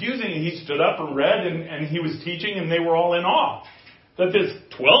so confusing. He stood up and read, and he was teaching, and they were all in awe. That this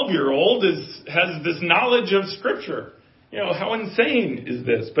 12-year-old has this knowledge of Scripture. You know, how insane is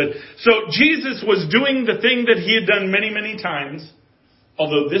this? But so Jesus was doing the thing that he had done many, many times,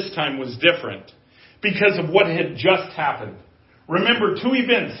 although this time was different, because of what had just happened. Remember, 2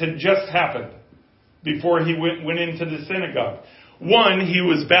 events had just happened before he went into the synagogue. One, he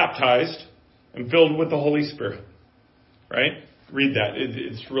was baptized and filled with the Holy Spirit. Right? Read that.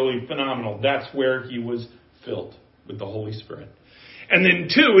 It's really phenomenal. That's where he was filled with the Holy Spirit. And then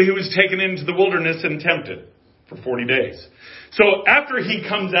 2, he was taken into the wilderness and tempted for 40 days. So after he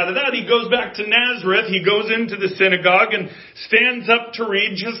comes out of that, he goes back to Nazareth. He goes into the synagogue and stands up to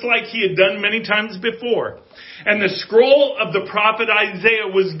read just like he had done many times before. And the scroll of the prophet Isaiah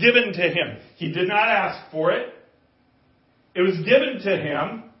was given to him. He did not ask for it. It was given to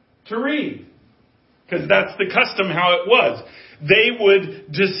him to read. Because that's the custom how it was. They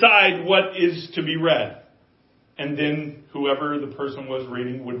would decide what is to be read. And then whoever the person was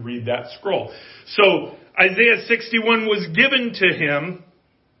reading would read that scroll. So Isaiah 61 was given to him.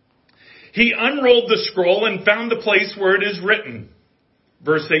 He unrolled the scroll and found the place where it is written.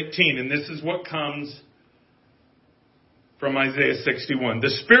 Verse 18. And this is what comes from Isaiah 61.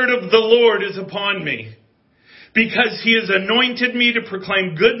 The Spirit of the Lord is upon me, because he has anointed me to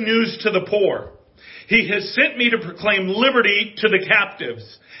proclaim good news to the poor. He has sent me to proclaim liberty to the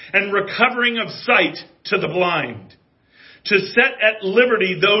captives and recovering of sight to the blind, to set at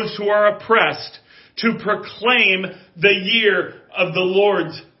liberty those who are oppressed, to proclaim the year of the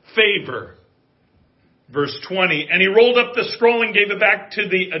Lord's favor. Verse 20, and he rolled up the scroll and gave it back to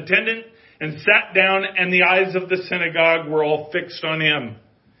the attendant and sat down, and the eyes of the synagogue were all fixed on him.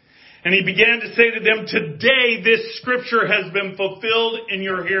 And he began to say to them, today this scripture has been fulfilled in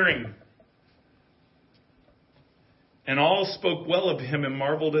your hearing. And all spoke well of him and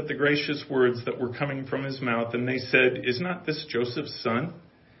marveled at the gracious words that were coming from his mouth. And they said, is not this Joseph's son?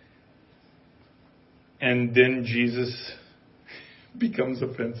 And then Jesus becomes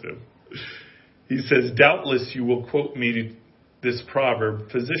offensive. He says, doubtless you will quote me this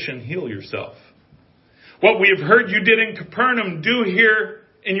proverb, physician, heal yourself. What we have heard you did in Capernaum, do here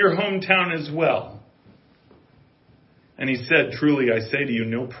in your hometown as well. And he said, truly I say to you,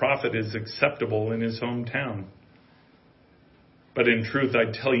 no prophet is acceptable in his hometown. But in truth,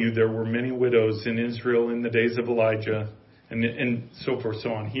 I tell you, there were many widows in Israel in the days of Elijah, and so forth,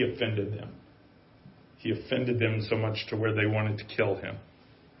 so on. He offended them. He offended them so much to where they wanted to kill him.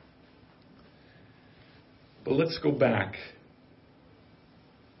 But let's go back.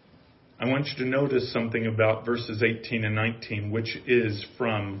 I want you to notice something about verses 18 and 19, which is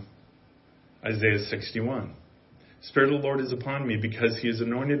from Isaiah 61. The Spirit of the Lord is upon me, because he has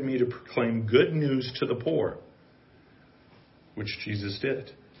anointed me to proclaim good news to the poor, which Jesus did,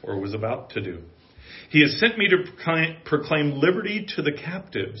 or was about to do. He has sent me to proclaim liberty to the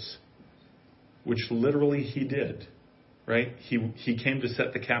captives, which literally he did, right? He came to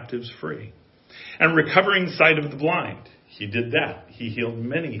set the captives free. And recovering sight of the blind. He did that. He healed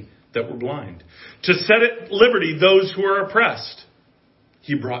many that were blind. To set at liberty those who are oppressed.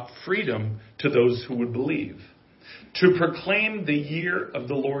 He brought freedom to those who would believe. To proclaim the year of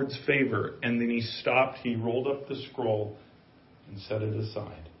the Lord's favor. And then he stopped, he rolled up the scroll and set it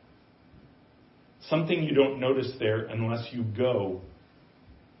aside. Something you don't notice there unless you go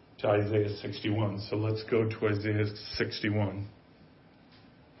to Isaiah 61. So let's go to Isaiah 61.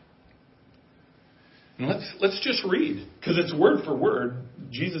 And let's just read, because it's word for word.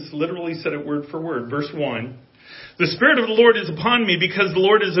 Jesus literally said it word for word. Verse 1. The Spirit of the Lord is upon me, because the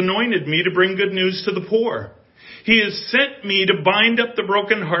Lord has anointed me to bring good news to the poor. He has sent me to bind up the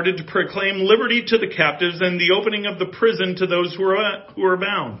brokenhearted, to proclaim liberty to the captives, and the opening of the prison to those who are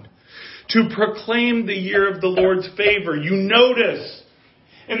bound. To proclaim the year of the Lord's favor. You notice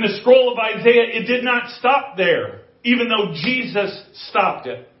in the scroll of Isaiah, it did not stop there, even though Jesus stopped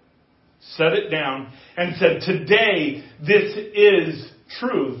it. set it down, and said, today this is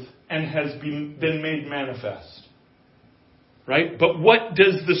truth and has been made manifest. Right? But what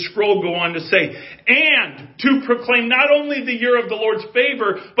does the scroll go on to say? And to proclaim not only the year of the Lord's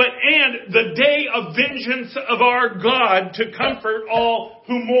favor, but and the day of vengeance of our God to comfort all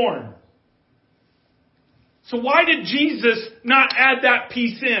who mourn. So why did Jesus not add that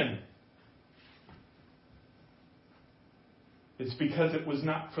piece in? It's because it was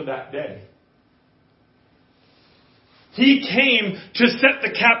not for that day. He came to set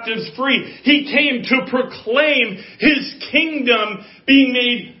the captives free. He came to proclaim His kingdom being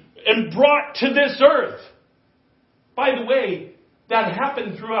made and brought to this earth. By the way, that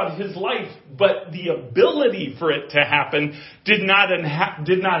happened throughout His life, but the ability for it to happen did not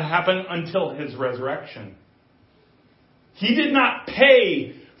happen until His resurrection. He did not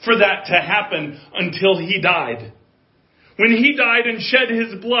pay for that to happen until He died. When He died and shed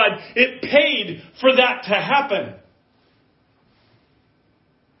His blood, it paid for that to happen.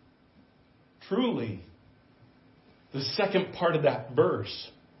 Truly, the second part of that verse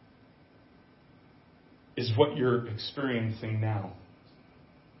is what you're experiencing now.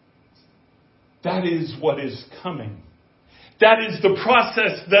 That is what is coming. That is the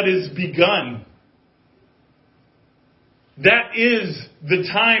process that is begun. That is the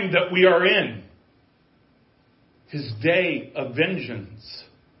time that we are in. His day of vengeance.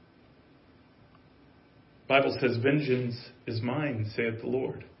 The Bible says, vengeance is mine, saith the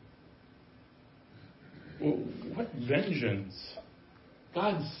Lord. Well, what vengeance?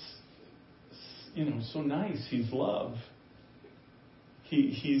 God's, so nice. He's love.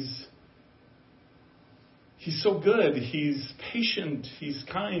 He's so good. He's patient. He's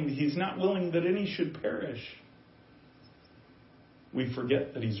kind. He's not willing that any should perish. We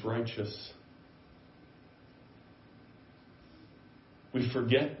forget that He's righteous. We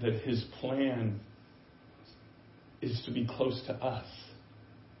forget that His plan is to be close to us.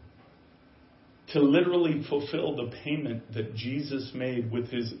 To literally fulfill the payment that Jesus made with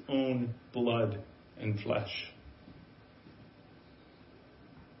His own blood and flesh.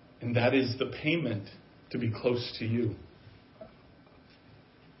 And that is the payment to be close to you.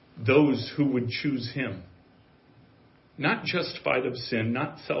 Those who would choose Him. Not justified of sin,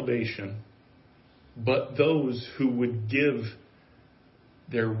 not salvation, but those who would give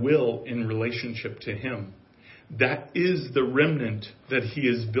their will in relationship to Him. That is the remnant that He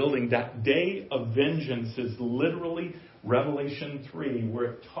is building. That day of vengeance is literally Revelation 3,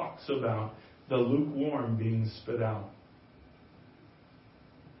 where it talks about the lukewarm being spit out.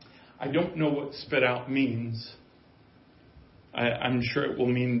 I don't know what spit out means. I'm sure it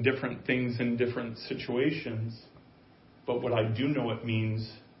will mean different things in different situations. But what I do know it means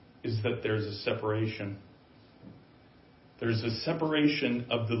is that there's a separation. There's a separation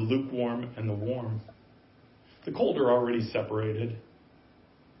of the lukewarm and the warm. The cold are already separated.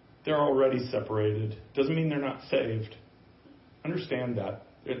 They're already separated. Doesn't mean they're not saved. Understand that.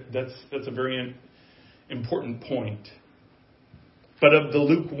 That's a very important point. But of the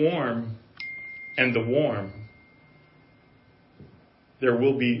lukewarm and the warm, there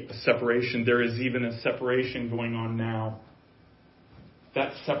will be a separation. There is even a separation going on now.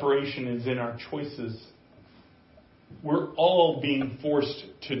 That separation is in our choices. We're all being forced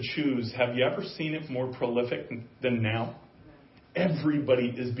to choose. Have you ever seen it more prolific than now?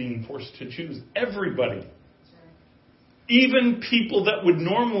 Everybody is being forced to choose. Everybody. Even people that would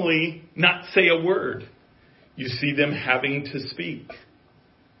normally not say a word. You see them having to speak.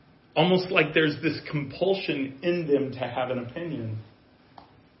 Almost like there's this compulsion in them to have an opinion.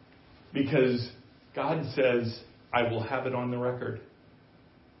 Because God says, I will have it on the record.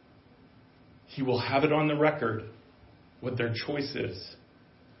 He will have it on the record what their choice is.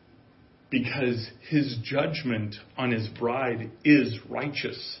 Because His judgment on His bride is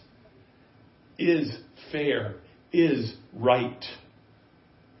righteous, is fair, is right.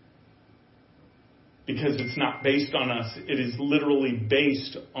 Because it's not based on us. It is literally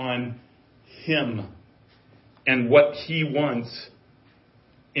based on Him and what He wants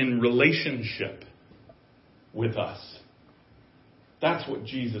in relationship with us. That's what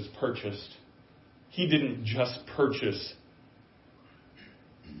Jesus purchased. He didn't just purchase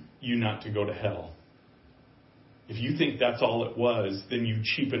you not to go to hell. If you think that's all it was, then you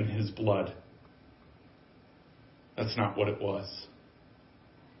cheapen His blood. That's not what it was.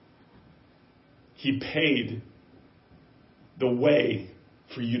 He paid the way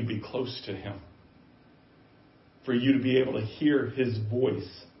for you to be close to Him. For you to be able to hear His voice.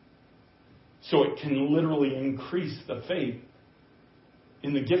 So it can literally increase the faith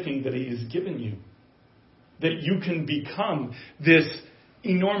in the gifting that He has given you. That you can become this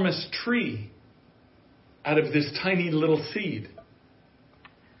enormous tree out of this tiny little seed.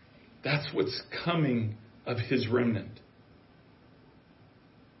 That's what's coming of his remnant.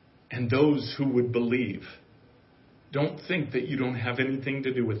 And those who would believe. Don't think that you don't have anything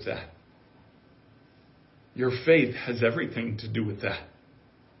to do with that. Your faith has everything to do with that.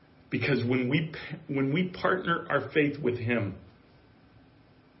 Because when we partner our faith with him,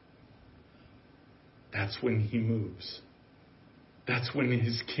 that's when he moves. That's when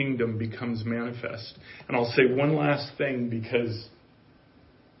his kingdom becomes manifest. And I'll say one last thing because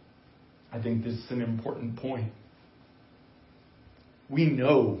I think this is an important point. We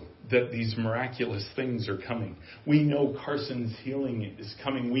know that these miraculous things are coming. We know Carson's healing is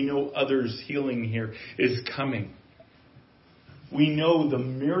coming. We know others' healing here is coming. We know the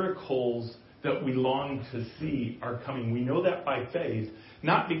miracles that we long to see are coming. We know that by faith,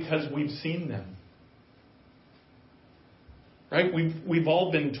 not because we've seen them. Right? We've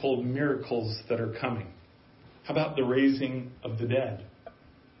all been told miracles that are coming. How about the raising of the dead?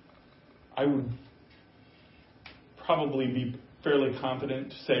 I would probably be fairly confident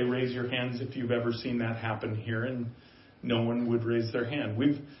to say, raise your hands if you've ever seen that happen here, and no one would raise their hand.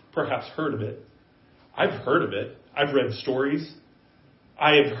 We've perhaps heard of it. I've heard of it. I've read stories.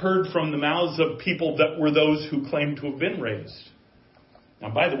 I have heard from the mouths of people that were those who claimed to have been raised.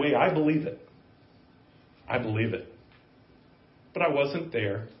 Now, by the way, I believe it. I believe it. But I wasn't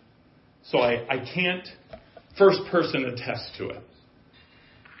there. So I can't first person attest to it.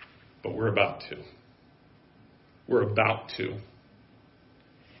 But we're about to. We're about to.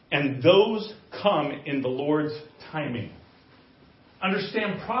 And those come in the Lord's timing.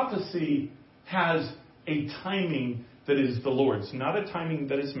 Understand, prophecy has a timing that is the Lord's, not a timing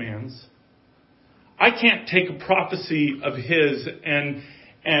that is man's. I can't take a prophecy of his and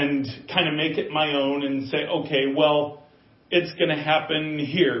kind of make it my own and say, okay, well, it's going to happen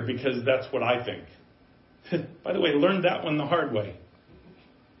here because that's what I think. By the way, learned that one the hard way.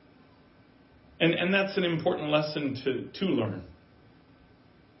 And that's an important lesson to learn.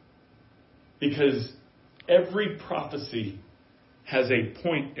 Because every prophecy has a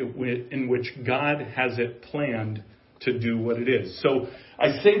point in which God has it planned to do what it is. So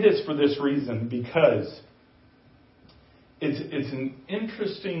I say this for this reason, because it's an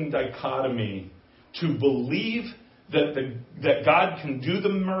interesting dichotomy to believe that God can do the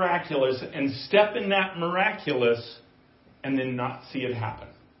miraculous and step in that miraculous and then not see it happen.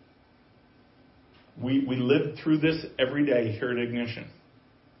 We live through this every day here at Ignition.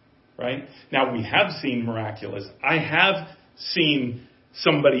 Right? Now, we have seen miraculous. I have seen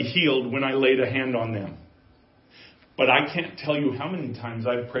somebody healed when I laid a hand on them. But I can't tell you how many times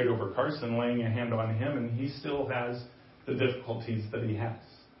I've prayed over Carson, laying a hand on him, and he still has the difficulties that he has.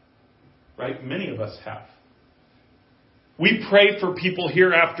 Right? Many of us have. We pray for people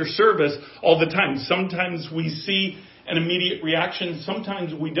here after service all the time. Sometimes we see an immediate reaction.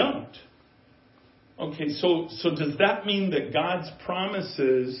 Sometimes we don't. Okay, so does that mean that God's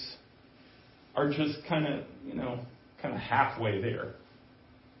promises are just kind of halfway there?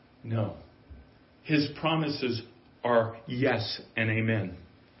 No. His promises are yes and amen.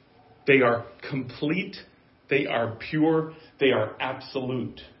 They are complete. They are pure. They are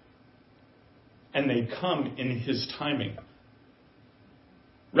absolute. And they come in his timing.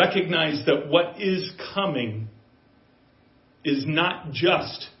 Recognize that what is coming is not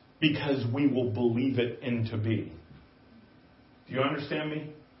just because we will believe it into being. Do you understand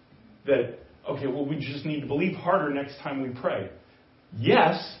me? That, okay, well, we just need to believe harder next time we pray.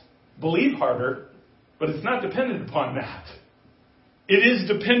 Yes, believe harder, but it's not dependent upon that. It is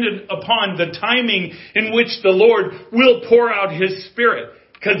dependent upon the timing in which the Lord will pour out his Spirit,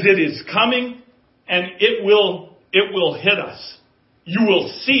 because it is coming and it will hit us. You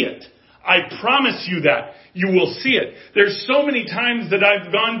will see it. I promise you that. You will see it. There's so many times that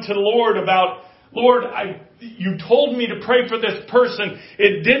I've gone to the Lord about, Lord, you told me to pray for this person.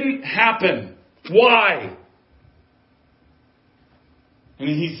 It didn't happen. Why? And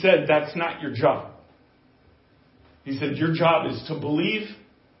he said, that's not your job. He said, your job is to believe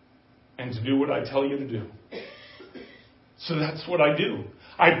and to do what I tell you to do. So that's what I do.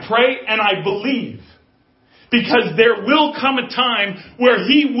 I pray and I believe. Because there will come a time where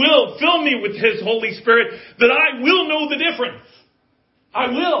he will fill me with his Holy Spirit that I will know the difference. I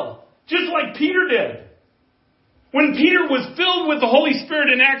will. Just like Peter did. When Peter was filled with the Holy Spirit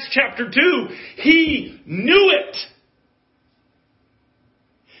in Acts chapter 2, he knew it.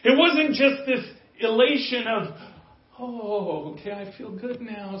 It wasn't just this elation of, oh, okay, I feel good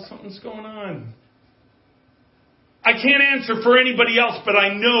now. Something's going on. I can't answer for anybody else, but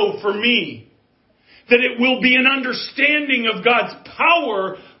I know for me. That it will be an understanding of God's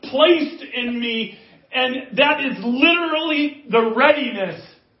power placed in me. And that is literally the readiness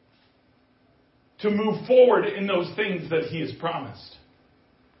to move forward in those things that He has promised.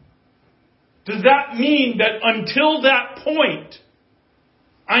 Does that mean that until that point,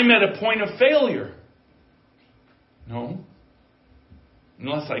 I'm at a point of failure? No.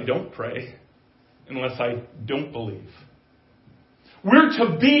 Unless I don't pray. Unless I don't believe. We're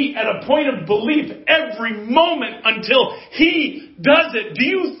to be at a point of belief every moment until He does it.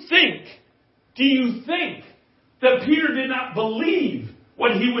 Do you think that Peter did not believe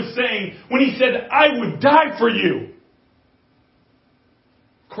what he was saying when he said, I would die for you?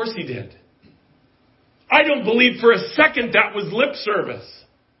 Of course he did. I don't believe for a second that was lip service.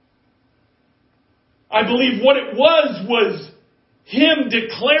 I believe what it was him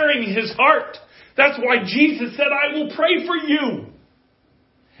declaring his heart. That's why Jesus said, I will pray for you.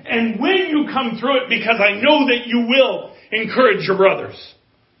 And when you come through it, because I know that you will, encourage your brothers.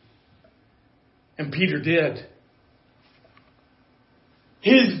 And Peter did.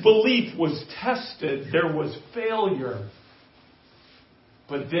 His belief was tested. There was failure.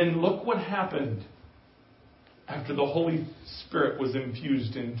 But then look what happened after the Holy Spirit was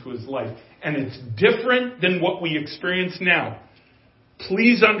infused into his life. And it's different than what we experience now.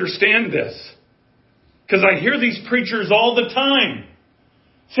 Please understand this. Because I hear these preachers all the time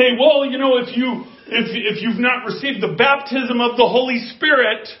say, well, if you've not received the baptism of the Holy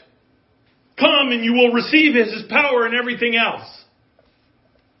Spirit, come and you will receive His power and everything else.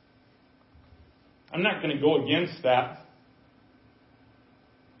 I'm not going to go against that.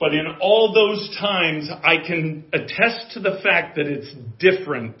 But in all those times, I can attest to the fact that it's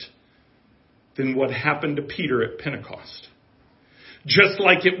different than what happened to Peter at Pentecost. Just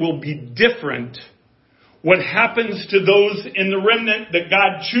like it will be different what happens to those in the remnant that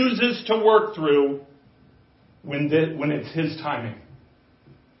God chooses to work through when it's His timing.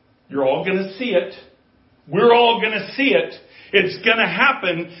 You're all going to see it. We're all going to see it. It's going to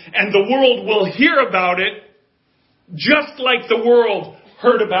happen, and the world will hear about it just like the world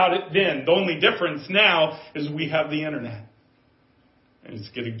heard about it then. The only difference now is we have the internet. And it's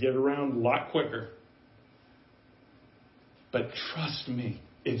going to get around a lot quicker. But trust me,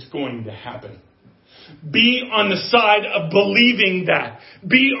 it's going to happen. Be on the side of believing that.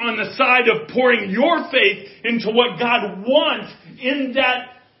 Be on the side of pouring your faith into what God wants in that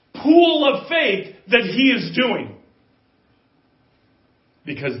pool of faith that He is doing.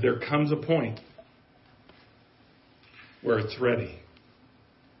 Because there comes a point where it's ready.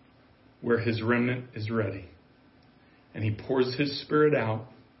 Where His remnant is ready. And He pours His Spirit out.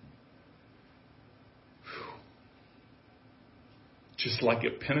 Just like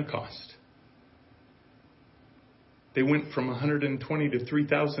at Pentecost. They went from 120 to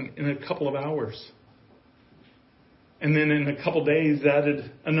 3,000 in a couple of hours. And then in a couple days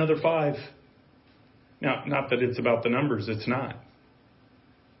added another 5. Now, not that it's about the numbers. It's not.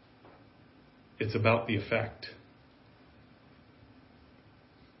 It's about the effect.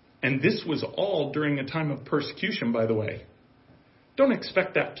 And this was all during a time of persecution, by the way. Don't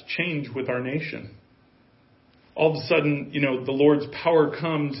expect that to change with our nation. All of a sudden, the Lord's power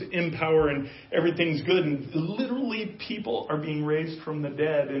comes in power and everything's good. And literally people are being raised from the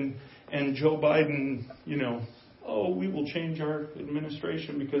dead. And Joe Biden, we will change our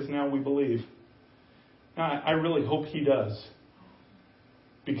administration because now we believe. I really hope he does.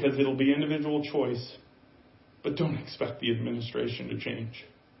 Because it'll be individual choice. But don't expect the administration to change.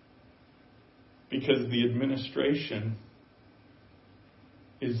 Because the administration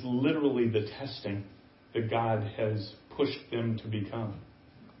is literally the testing that God has pushed them to become.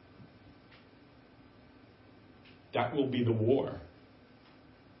 That will be the war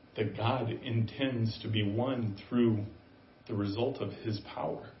that God intends to be won through the result of His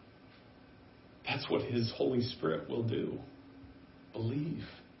power. That's what His Holy Spirit will do. Believe.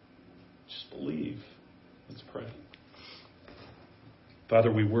 Just believe. Let's pray.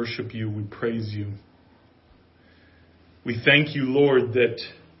 Father, we worship You. We praise You. We thank You, Lord, that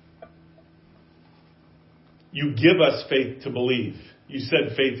You give us faith to believe. You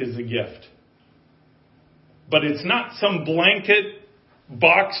said faith is a gift. But it's not some blanket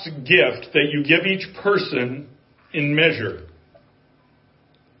boxed gift that you give each person in measure.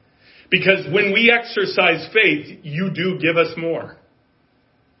 Because when we exercise faith, You do give us more.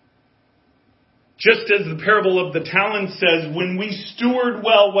 Just as the parable of the talents says, when we steward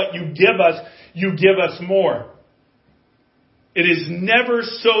well what You give us more. It is never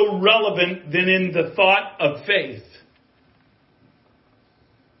so relevant than in the thought of faith.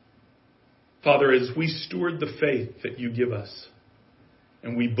 Father, as we steward the faith that You give us,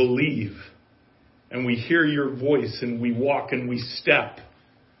 and we believe, and we hear your voice and we walk and we step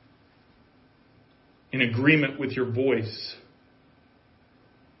in agreement with your voice,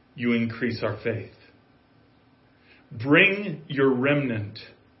 you increase our faith. Bring your remnant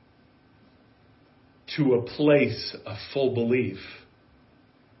to a place of full belief.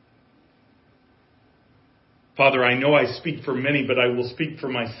 Father, I know I speak for many, but I will speak for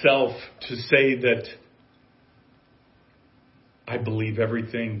myself to say that I believe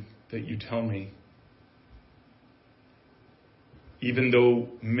everything that you tell me. Even though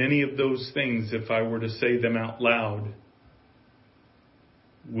many of those things, if I were to say them out loud,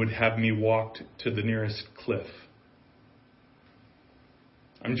 would have me walked to the nearest cliff.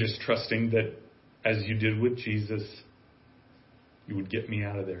 I'm just trusting that as you did with Jesus, you would get me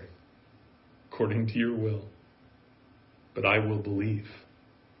out of there according to your will. But I will believe.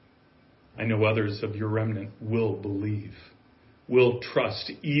 I know others of your remnant will believe, will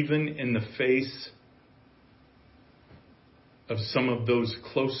trust, even in the face of some of those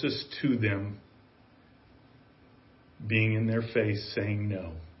closest to them being in their face saying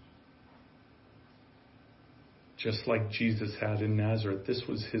no. Just like Jesus had in Nazareth, this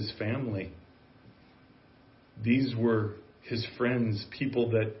was his family. These were his friends,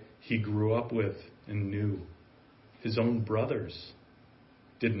 people that he grew up with and knew. His own brothers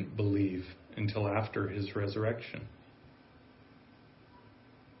didn't believe until after his resurrection.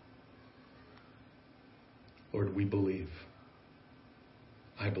 Lord, we believe.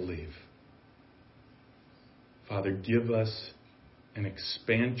 I believe. Father, give us an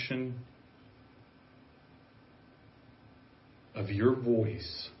expansion of your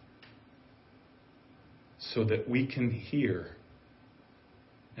voice so that we can hear.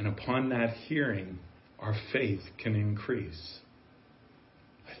 And upon that hearing, our faith can increase.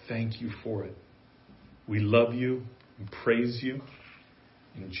 I thank you for it. We love you and praise you.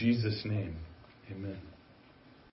 In Jesus' name, amen.